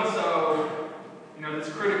 Well, so-and-so, this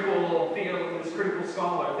critical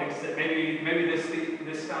scholar thinks that maybe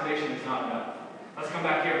this foundation is not enough. Let's come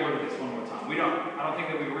back here and look at this one more time. I don't think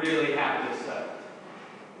that we really have this set.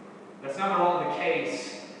 That's not at all the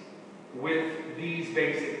case with these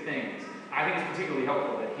basic things. I think it's particularly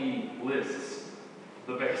helpful that he lists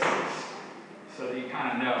the basics so that you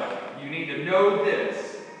kind of know. You need to know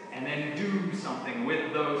this and then do something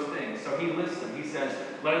with those things. So he lists them. He says,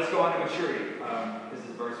 let us go on to maturity. This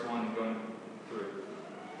is verse 1 going through.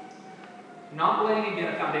 Not laying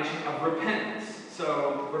again a foundation of repentance.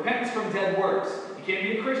 So repentance from dead works. You can't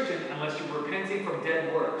be a Christian unless you're repenting from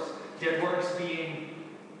dead works. Dead works being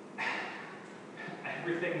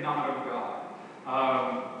everything not of God.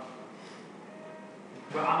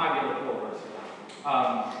 Well, I might be able to pull a verse for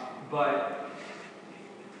that. But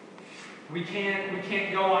we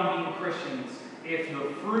can't go on being Christians if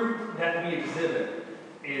the fruit that we exhibit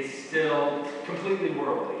is still completely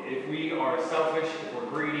worldly. If we are selfish, if we're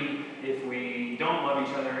greedy, if we don't love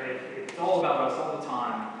each other, if it's all about us all the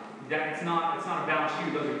time, that it's not about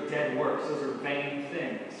you. Those are dead works. Those are vain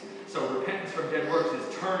things. So repentance from dead works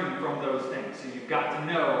is turning from those things. So you've got to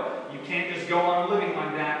know you can't just go on living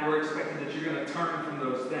like that. We're expecting that you're going to turn from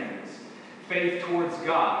those things. Faith towards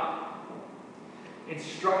God.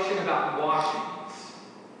 Instruction about washings.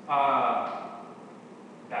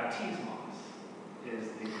 Baptismos is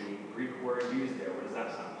the Greek word used there. What does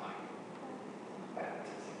that sound like?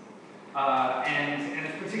 Baptism. And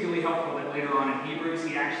it's particularly helpful that later on in Hebrews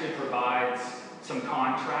he actually provides some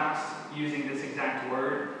contrast using this exact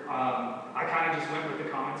word. I kind of just went with the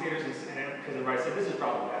commentators because everybody said this is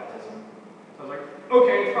probably baptism. So I was like,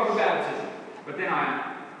 okay, it's probably baptism. But then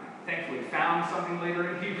I thankfully found something later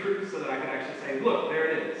in Hebrews so that I could actually say, look, there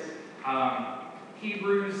it is.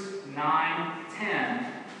 Hebrews 9:10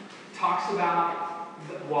 talks about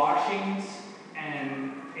the washings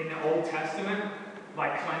and in the Old Testament,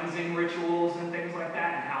 like cleansing rituals and things like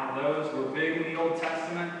that, and how those were big in the Old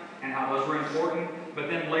Testament and how those were important. But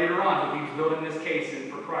then later on, he keeps building this case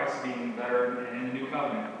for Christ being better in the New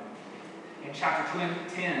Covenant. In chapter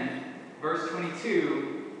 10, verse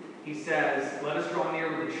 22, he says, let us draw near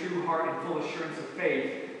with a true heart and full assurance of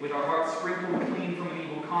faith, with our hearts sprinkled clean from an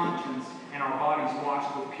evil conscience, and our bodies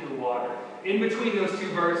washed with pure water. In between those two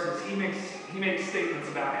verses, he makes statements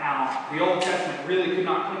about how the Old Testament really could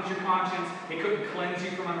not cleanse your conscience. It couldn't cleanse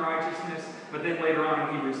you from unrighteousness. But then later on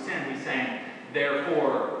in Hebrews 10, he's saying,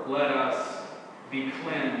 therefore, let us be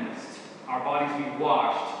cleansed, our bodies be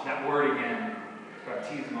washed, that word again,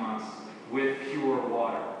 baptismos, with pure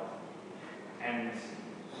water. And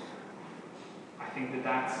I think that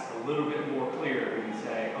that's a little bit more clear when you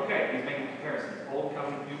say, okay, he's making comparisons. Old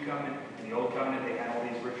Covenant, New Covenant. In the Old Covenant, they had all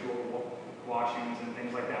these ritual washings and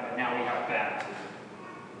things like that, but now we have baptism.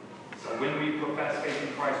 So when we profess faith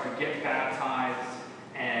in Christ, we get baptized,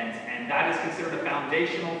 and that is considered a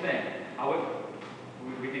foundational thing.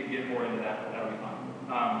 We could get more into that, but that would be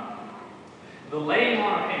fun. The laying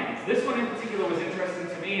on of hands. This one in particular was interesting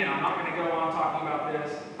to me, and I'm not going to go on talking about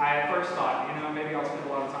this. I at first thought, maybe I'll spend a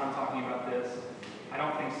lot of time talking about this. I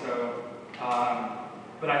don't think so.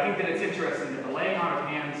 But I think that it's interesting that the laying on of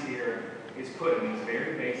hands here is put in these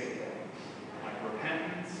very basic things, like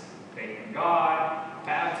repentance, faith in God,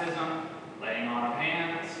 baptism, laying on of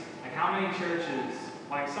hands. Like how many churches,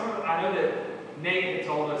 I know that Nate had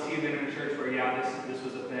told us he had been in a church where, this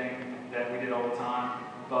was a thing that we did all the time,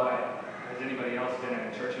 but has anybody else been in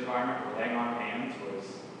a church environment where laying on of hands was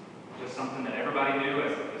just something that everybody knew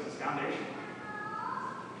as this is foundation?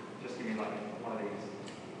 Just give me one of these.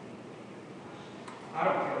 I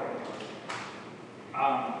don't feel like it.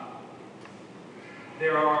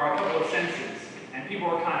 There are a couple of senses, and people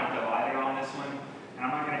are kind of divided on this one, and I'm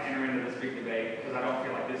not going to enter into this big debate because I don't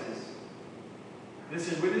feel like this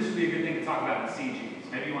would be a good thing to talk about in CGs.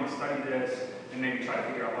 Maybe you want to study this and maybe try to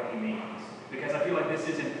figure out what he means, because I feel like this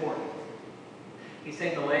is important. He's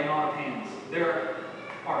saying the laying on of hands. There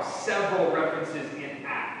are several references in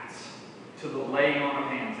Acts to the laying on of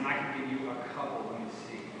hands, and I can give you a couple. Let me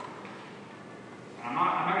see. I'm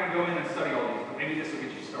not going to go in and study all these, but maybe this will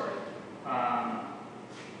get you started.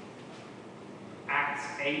 Acts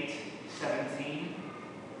 8:17,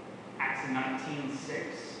 Acts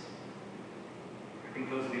 19:6. I think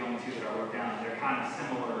those are the only two that I wrote down. They're kind of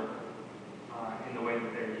similar in the way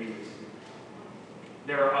that they're used.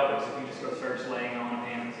 There are others. If you just go search laying on of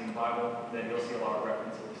hands in the Bible, then you'll see a lot of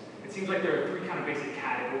references. It seems like there are three kind of basic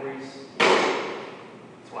categories.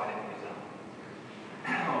 That's why I didn't use them.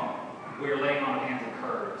 Where laying on of hands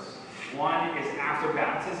occurs. One is after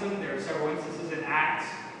baptism. There are several instances in Acts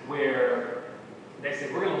where they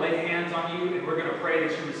said, we're going to lay hands on you and we're going to pray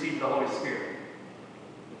that you receive the Holy Spirit.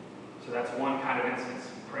 So that's one kind of instance.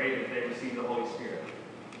 Pray that they receive the Holy Spirit.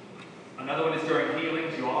 Another one is during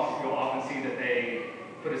healings. You'll often see that they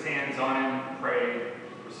put his hands on him, pray,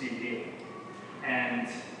 receive healing. And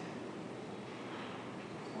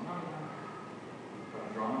what's going on here?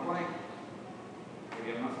 I'm drawing a blank.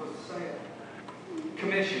 Maybe I'm not supposed to say it.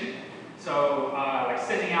 Commissioning. So like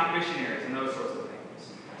sending out missionaries and those sorts of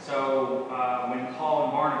things. So when Paul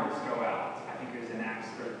and Barnabas go out, I think it was in Acts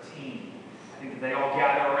 13, I think that they all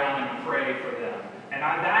gather around and pray for them. And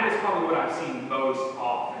that is probably what I've seen most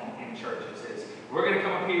often in churches is, we're going to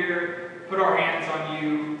come up here, put our hands on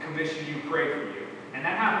you, commission you, pray for you. And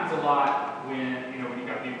that happens a lot when you've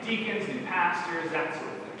got new deacons, new pastors, that sort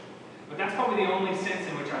of thing. But that's probably the only sense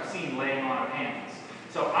in which I've seen laying on of hands.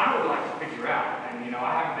 So I would like to figure out, and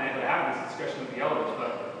I haven't been able to have this discussion with the elders,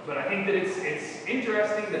 but I think that it's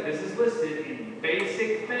interesting that this is listed in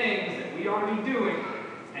basic things that we ought to be doing,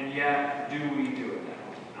 and yet do we do it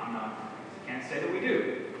now? Can't say that we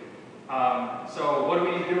do. So what do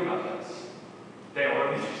we need to do about this? Dale, what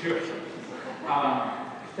do we need to do?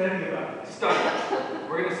 Study.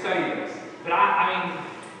 We're going to study this. But I mean,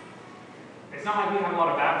 it's not like we have a lot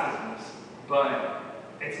of baptisms, but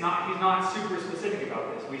he's not super specific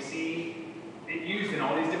about this. We see it used in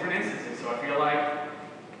all these different instances, so I feel like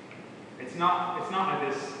it's not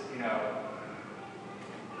like this,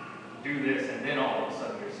 do this and then all of a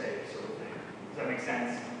sudden you're saved sort of thing. Does that make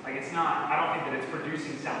sense? Like it's not, I don't think that it's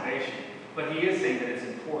producing salvation, but he is saying that it's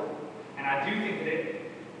important. And I do think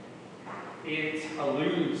that it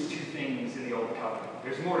alludes to things in the Old Covenant.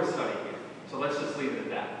 There's more to study here. So let's just leave it at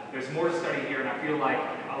that. There's more to study here, and I feel like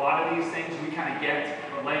a lot of these things we kind of get,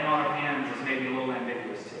 but laying on of hands is maybe a little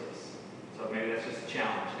ambiguous to us. So maybe that's just a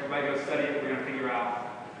challenge. Everybody go study it. We're going to figure out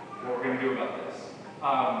what we're going to do about this.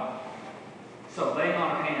 So laying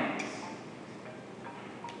on of hands.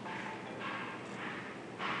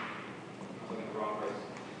 I'm looking at the wrong verse.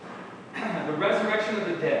 The resurrection of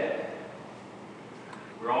the dead.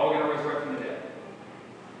 We're all going to resurrect from the dead.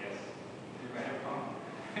 Yes? Anybody have a problem?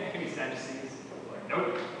 Any Sadducees?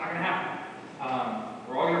 Nope, not going to happen.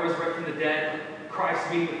 We're all going to resurrect from the dead. Christ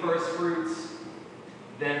being the first fruits.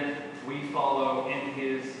 Then we follow in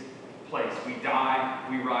his place. We die,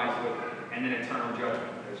 we rise with him. And then eternal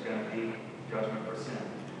judgment. There's going to be judgment for sin.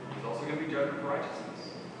 There's also going to be judgment for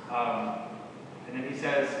righteousness. And then he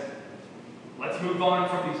says, let's move on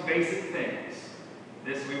from these basic things.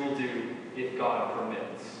 This we will do if God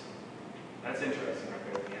permits. That's interesting right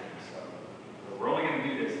there at the end. So we're only going to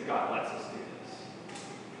do this if God lets us do this.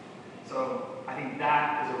 So I think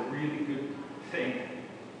that is a really good thing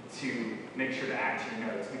to make sure to add to your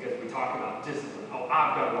notes, because we talk about discipline. Oh,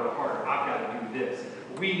 I've got to work harder. I've got to do this.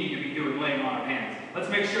 We need to be doing laying on of hands. Let's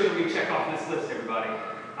make sure that we check off this list, everybody.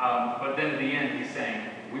 But then at the end, he's saying,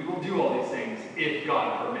 we will do all these things if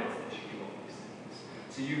God permits that you do all these things.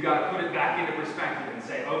 So you've got to put it back into perspective and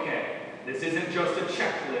say, okay, this isn't just a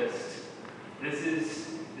checklist. This is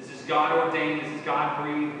God ordained. This is God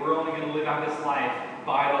breathed. We're only going to live out this life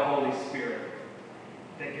by the Holy Spirit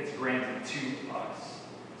that gets granted to us.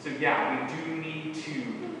 So yeah, we do need to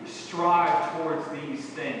strive towards these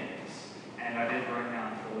things. And I did write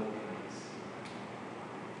down Philippians.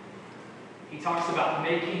 He talks about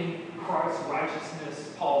making Christ's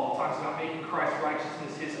righteousness, Paul talks about making Christ's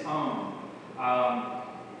righteousness his own.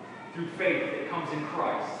 Through faith that comes in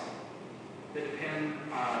Christ. That depend,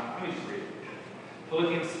 let me just read it.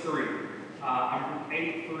 Philippians 3,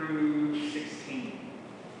 8 through 16.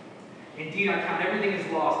 Indeed, I count everything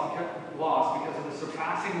as lost because of the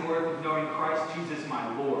surpassing worth of knowing Christ Jesus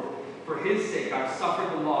my Lord. For his sake, I've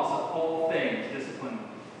suffered the loss of all things. Discipline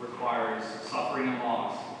requires suffering and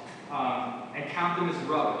loss. And count them as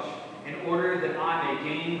rubbish, in order that I may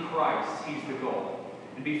gain Christ, he's the goal,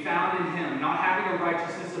 and be found in him, not having a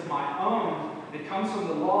righteousness of my own that comes from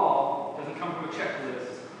the law, doesn't come from a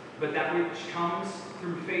checklist, but that which comes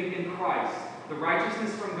through faith in Christ, the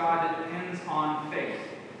righteousness from God that depends on faith,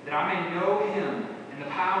 that I may know him and the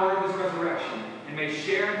power of his resurrection, and may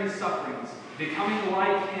share in his sufferings, becoming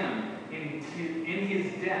like him in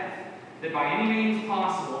his death, that by any means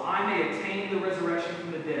possible I may attain the resurrection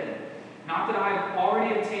from the dead. Not that I have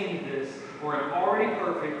already attained this, or am already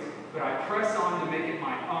perfect, but I press on to make it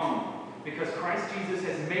my own, because Christ Jesus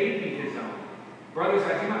has made me his own. Brothers,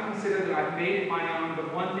 I do not consider that I've made it my own,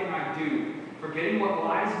 but one thing I do, forgetting what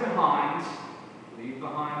lies behind, leave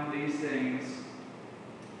behind these things,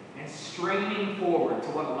 and straining forward to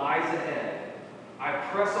what lies ahead, I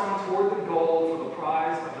press on toward the goal for the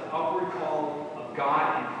prize of the upward call of of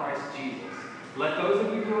God in Christ Jesus. Let those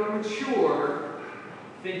of you who are mature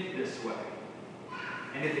think this way.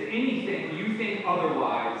 And if anything you think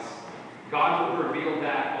otherwise, God will reveal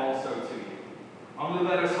that also to you. Only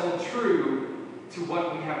let us hold true to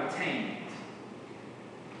what we have attained.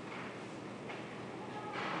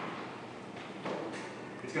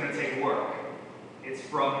 It's going to take work. It's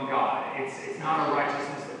from God. It's not a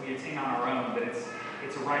righteousness that we attain on our own, but it's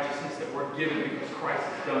a righteousness that we're given because Christ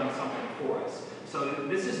has done something for us. So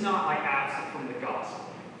this is not like absent from the gospel.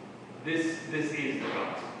 This is the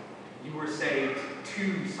gospel. You were saved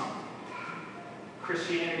to something.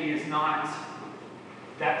 Christianity is not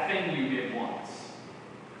that thing you did once.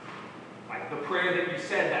 Like the prayer that you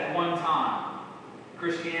said that one time.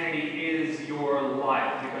 Christianity is your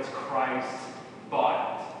life because Christ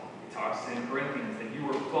bought it. He talks in Corinthians that you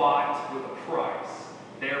were bought with a price.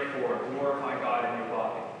 Therefore, glorify God in your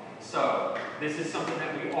body. So, this is something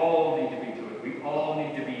that we all need to be doing. We all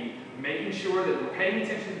need to be making sure that we're paying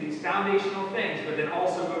attention to these foundational things, but then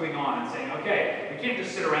also moving on and saying, okay, we can't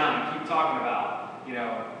just sit around and keep talking about,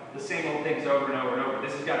 the same old things over and over and over.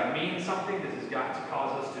 This has got to mean something. This has got to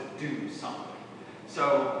cause us to do something.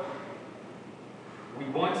 So, we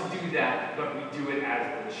want to do that, but we do it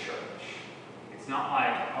as the church. It's not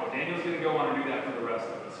like, oh, Daniel's going to go on and do that for the rest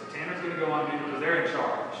of us. Or Tanner's going to go on and do it because they're in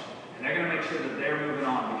charge. And they're going to make sure that they're moving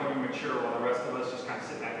on, becoming mature, while the rest of us just kind of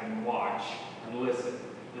sit back and watch and listen.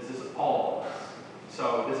 This is all of us.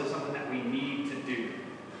 So this is something that we need to do.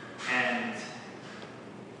 And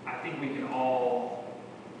I think we can all,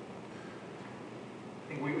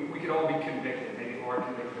 we could all be convicted, maybe more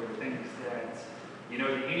convicted over things that, that you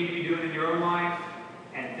need to be doing in your own life,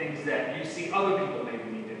 and things that you see other people maybe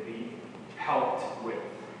need to be helped with.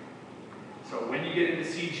 So when you get into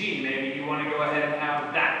CG, maybe you want to go ahead and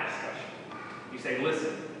have that discussion. You say,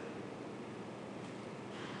 listen,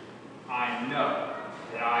 I know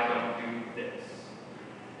that I don't do this.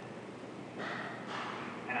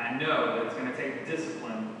 And I know that it's going to take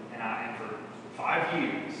discipline, and for 5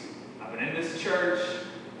 years, I've been in this church,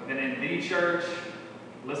 I've been in the church,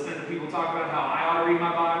 listening to people talk about how I ought to read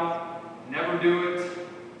my Bible, never do it,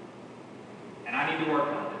 and I need to work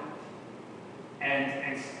on it.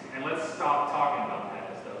 And let's stop talking about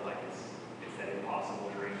that as though like it's that impossible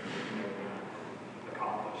dream that you're never going to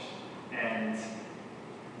accomplish. And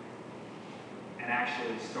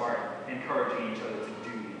actually start encouraging each other to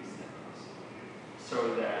do these things.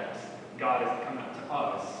 So that God isn't coming up to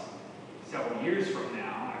us several years from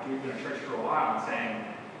now, after we've been in church for a while, and saying,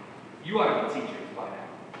 you ought to be teachers by now.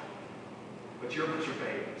 But you're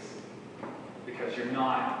babies. Because you're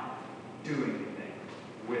not doing anything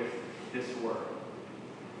with this word.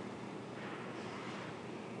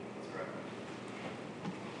 Let's pray.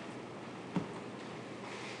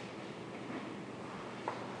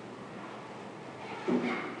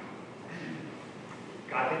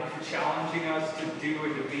 God, thank you for challenging us to do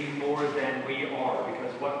and to be more than we are,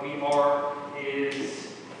 because what we are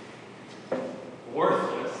is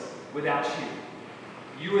worthless without you.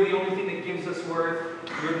 You are the only thing that gives us worth.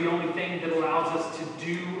 You're the only thing that allows us to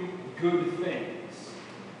do good things.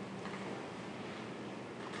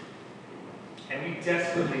 And we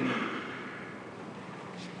desperately need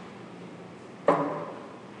you.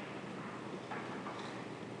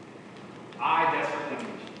 I desperately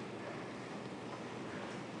need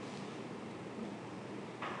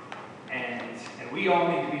you. And we all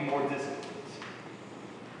need to be more disciplined.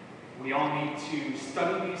 We all need to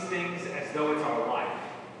study these things as though it's our life.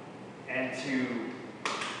 And to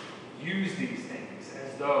use these things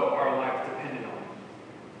as though our life depended on it.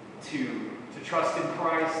 To trust in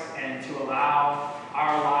Christ and to allow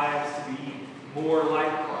our lives to be more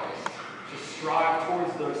like Christ. To strive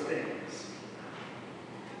towards those things.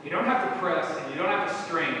 You don't have to press and you don't have to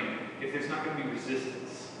strain if there's not going to be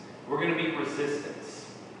resistance. We're going to meet resistance.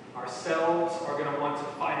 Ourselves are going to want to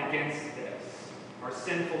fight against this. Our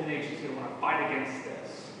sinful nature is going to want to fight against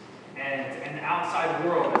this. And the outside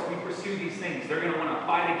world, as we pursue these things, they're going to want to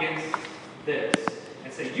fight against this.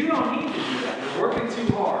 And say, you don't need to do that. You're working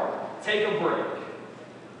too hard. Take a break.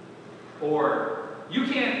 Or, you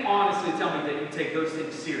can't honestly tell me that you take those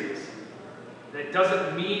things seriously. That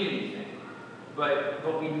doesn't mean anything.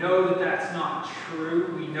 But we know that that's not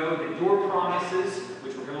true. We know that your promises,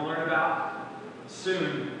 which we're going to learn about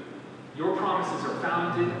soon, your promises are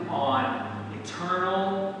founded on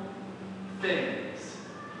eternal things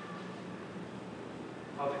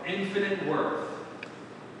of infinite worth,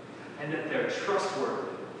 and that they're trustworthy,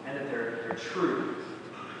 and that they're true.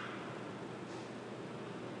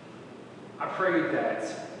 I pray that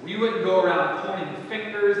we wouldn't go around pointing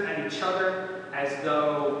fingers at each other as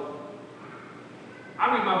though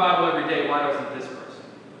I read my Bible every day, why doesn't this person?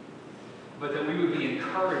 But that we would be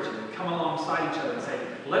encouraging and come alongside each other and say,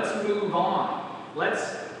 let's move on.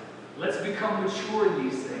 Let's become mature in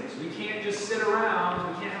these things. We can't just sit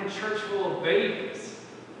around. We can't have a church full of babies.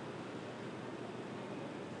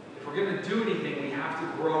 If we're going to do anything, we have to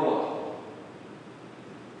grow up.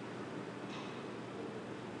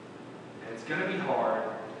 And it's going to be hard,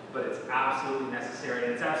 but it's absolutely necessary,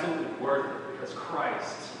 and it's absolutely worth it because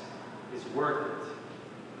Christ is worth it.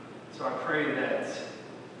 So I pray that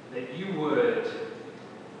you would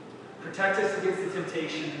protect us against the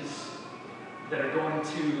temptations that are going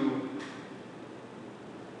to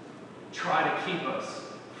try to keep us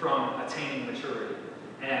from attaining maturity,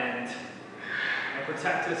 and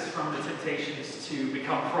protect us from the temptations to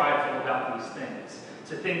become prideful about these things,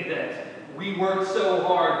 to think that we work so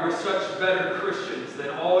hard, we're such better Christians than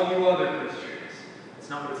all you other Christians. It's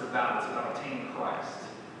not what it's about. It's about obtaining Christ.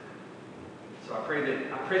 So I pray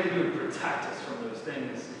that you would protect us from those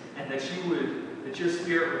things, and that your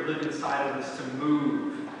Spirit would live inside of us to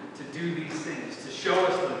move, to do these things, to show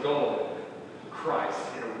us the goal, Christ,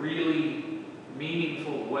 in a really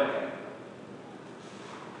meaningful way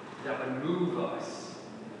that would move us,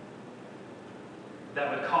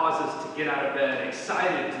 that would cause us to get out of bed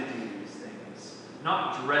excited to do these things,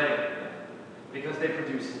 not dreading them, because they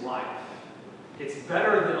produce life. It's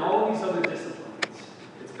better than all these other disciplines.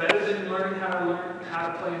 It's better than learning how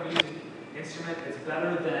to play a music instrument. It's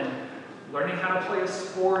better than learning how to play a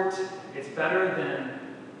sport. It's better than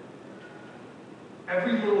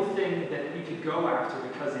every little thing that we could go after,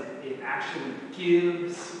 because it actually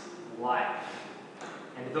gives life.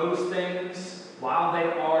 And those things, while they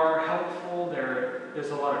are helpful,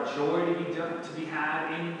 there's a lot of joy to be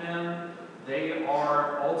had in them, they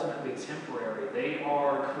are ultimately temporary. They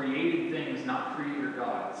are created things, not creator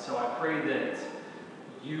God. So I pray that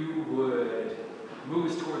you would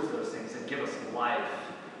move us towards those things and give us life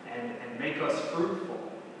and make us fruitful.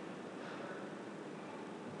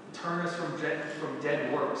 Turn us from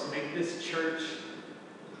dead works. Make this church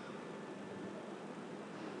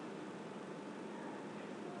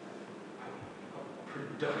a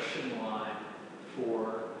production line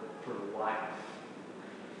for life.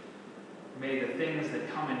 May the things that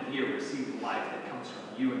come in here receive life that comes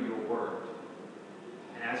from you and your word.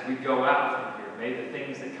 And as we go out from here, may the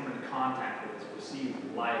things that come into contact with us receive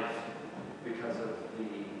life because of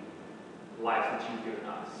the life that you've given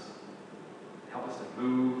us. Help us to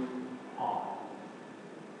move on.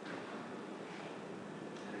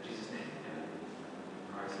 And in Jesus' name, amen.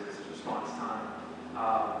 All right, so this is response time.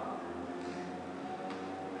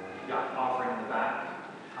 You got offering in the back.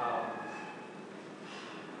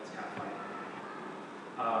 That's kind of funny.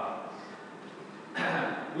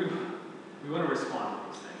 We want to respond to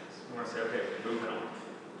these things. We want to say, okay, we're moving on.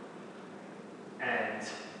 And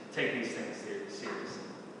take these things seriously.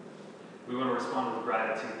 We want to respond with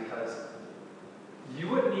gratitude because you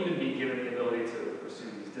wouldn't even be given the ability to pursue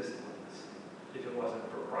these disciplines if it wasn't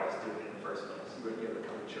for Christ doing it in the first place. You wouldn't be able to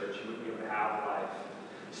come to church. You wouldn't be able to have life.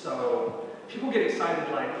 So people get excited,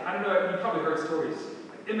 like, I don't know, you've probably heard stories,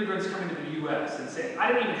 like immigrants coming to the U.S. and saying, I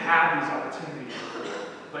didn't even have these opportunities before.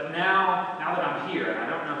 But now that I'm here, and I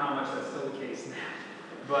don't know how much that's still the case now,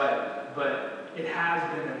 but it has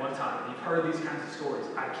been at one time. You've heard these kinds of stories.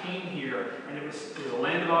 I came here, and it was a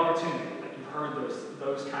land of opportunity. Like you've heard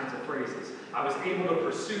those kinds of phrases. I was able to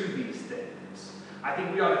pursue these things. I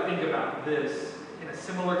think we ought to think about this in a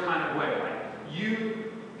similar kind of way. Like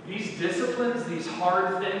these disciplines, these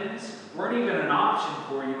hard things, weren't even an option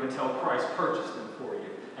for you until Christ purchased them for you.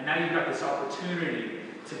 And now you've got this opportunity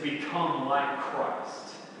to become like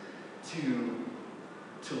Christ,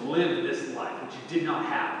 to live this life which you did not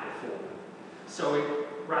have before. So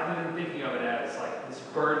rather than thinking of it as like this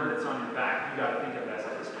burden that's on your back, you got to think of it as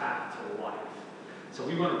like this path to life. So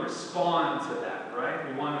we want to respond to that, right?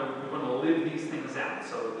 We want to live these things out.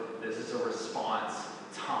 So this is a response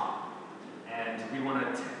time, and we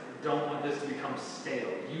don't want this to become stale.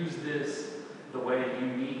 Use this the way you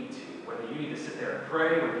need to. Whether you need to sit there and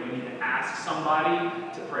pray, whether you need to ask somebody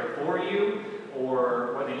to pray for you,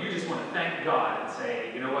 or whether you just want to thank God and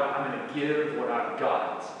say, you know what, I'm going to give what I've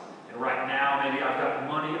got. And right now, maybe I've got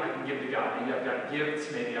money I can give to God. Maybe I've got gifts.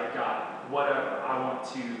 Maybe I've got whatever. I want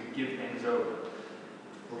to give things over.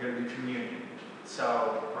 We're going to do communion.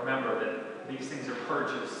 So remember that these things are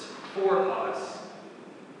purchased for us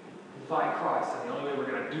by Christ. And the only way we're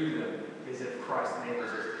going to do them is if Christ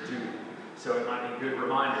enables us to do them. So it might be a good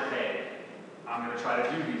reminder, hey, I'm going to try to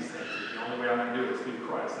do these things. The only way I'm going to do it is through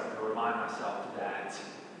Christ. I'm going to remind myself that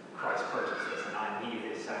Christ purchased us and I need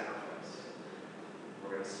his sacrifice.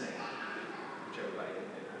 We're going to sing, which everybody can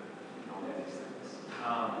do. And all of these things.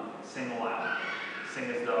 sing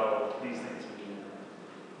as though these things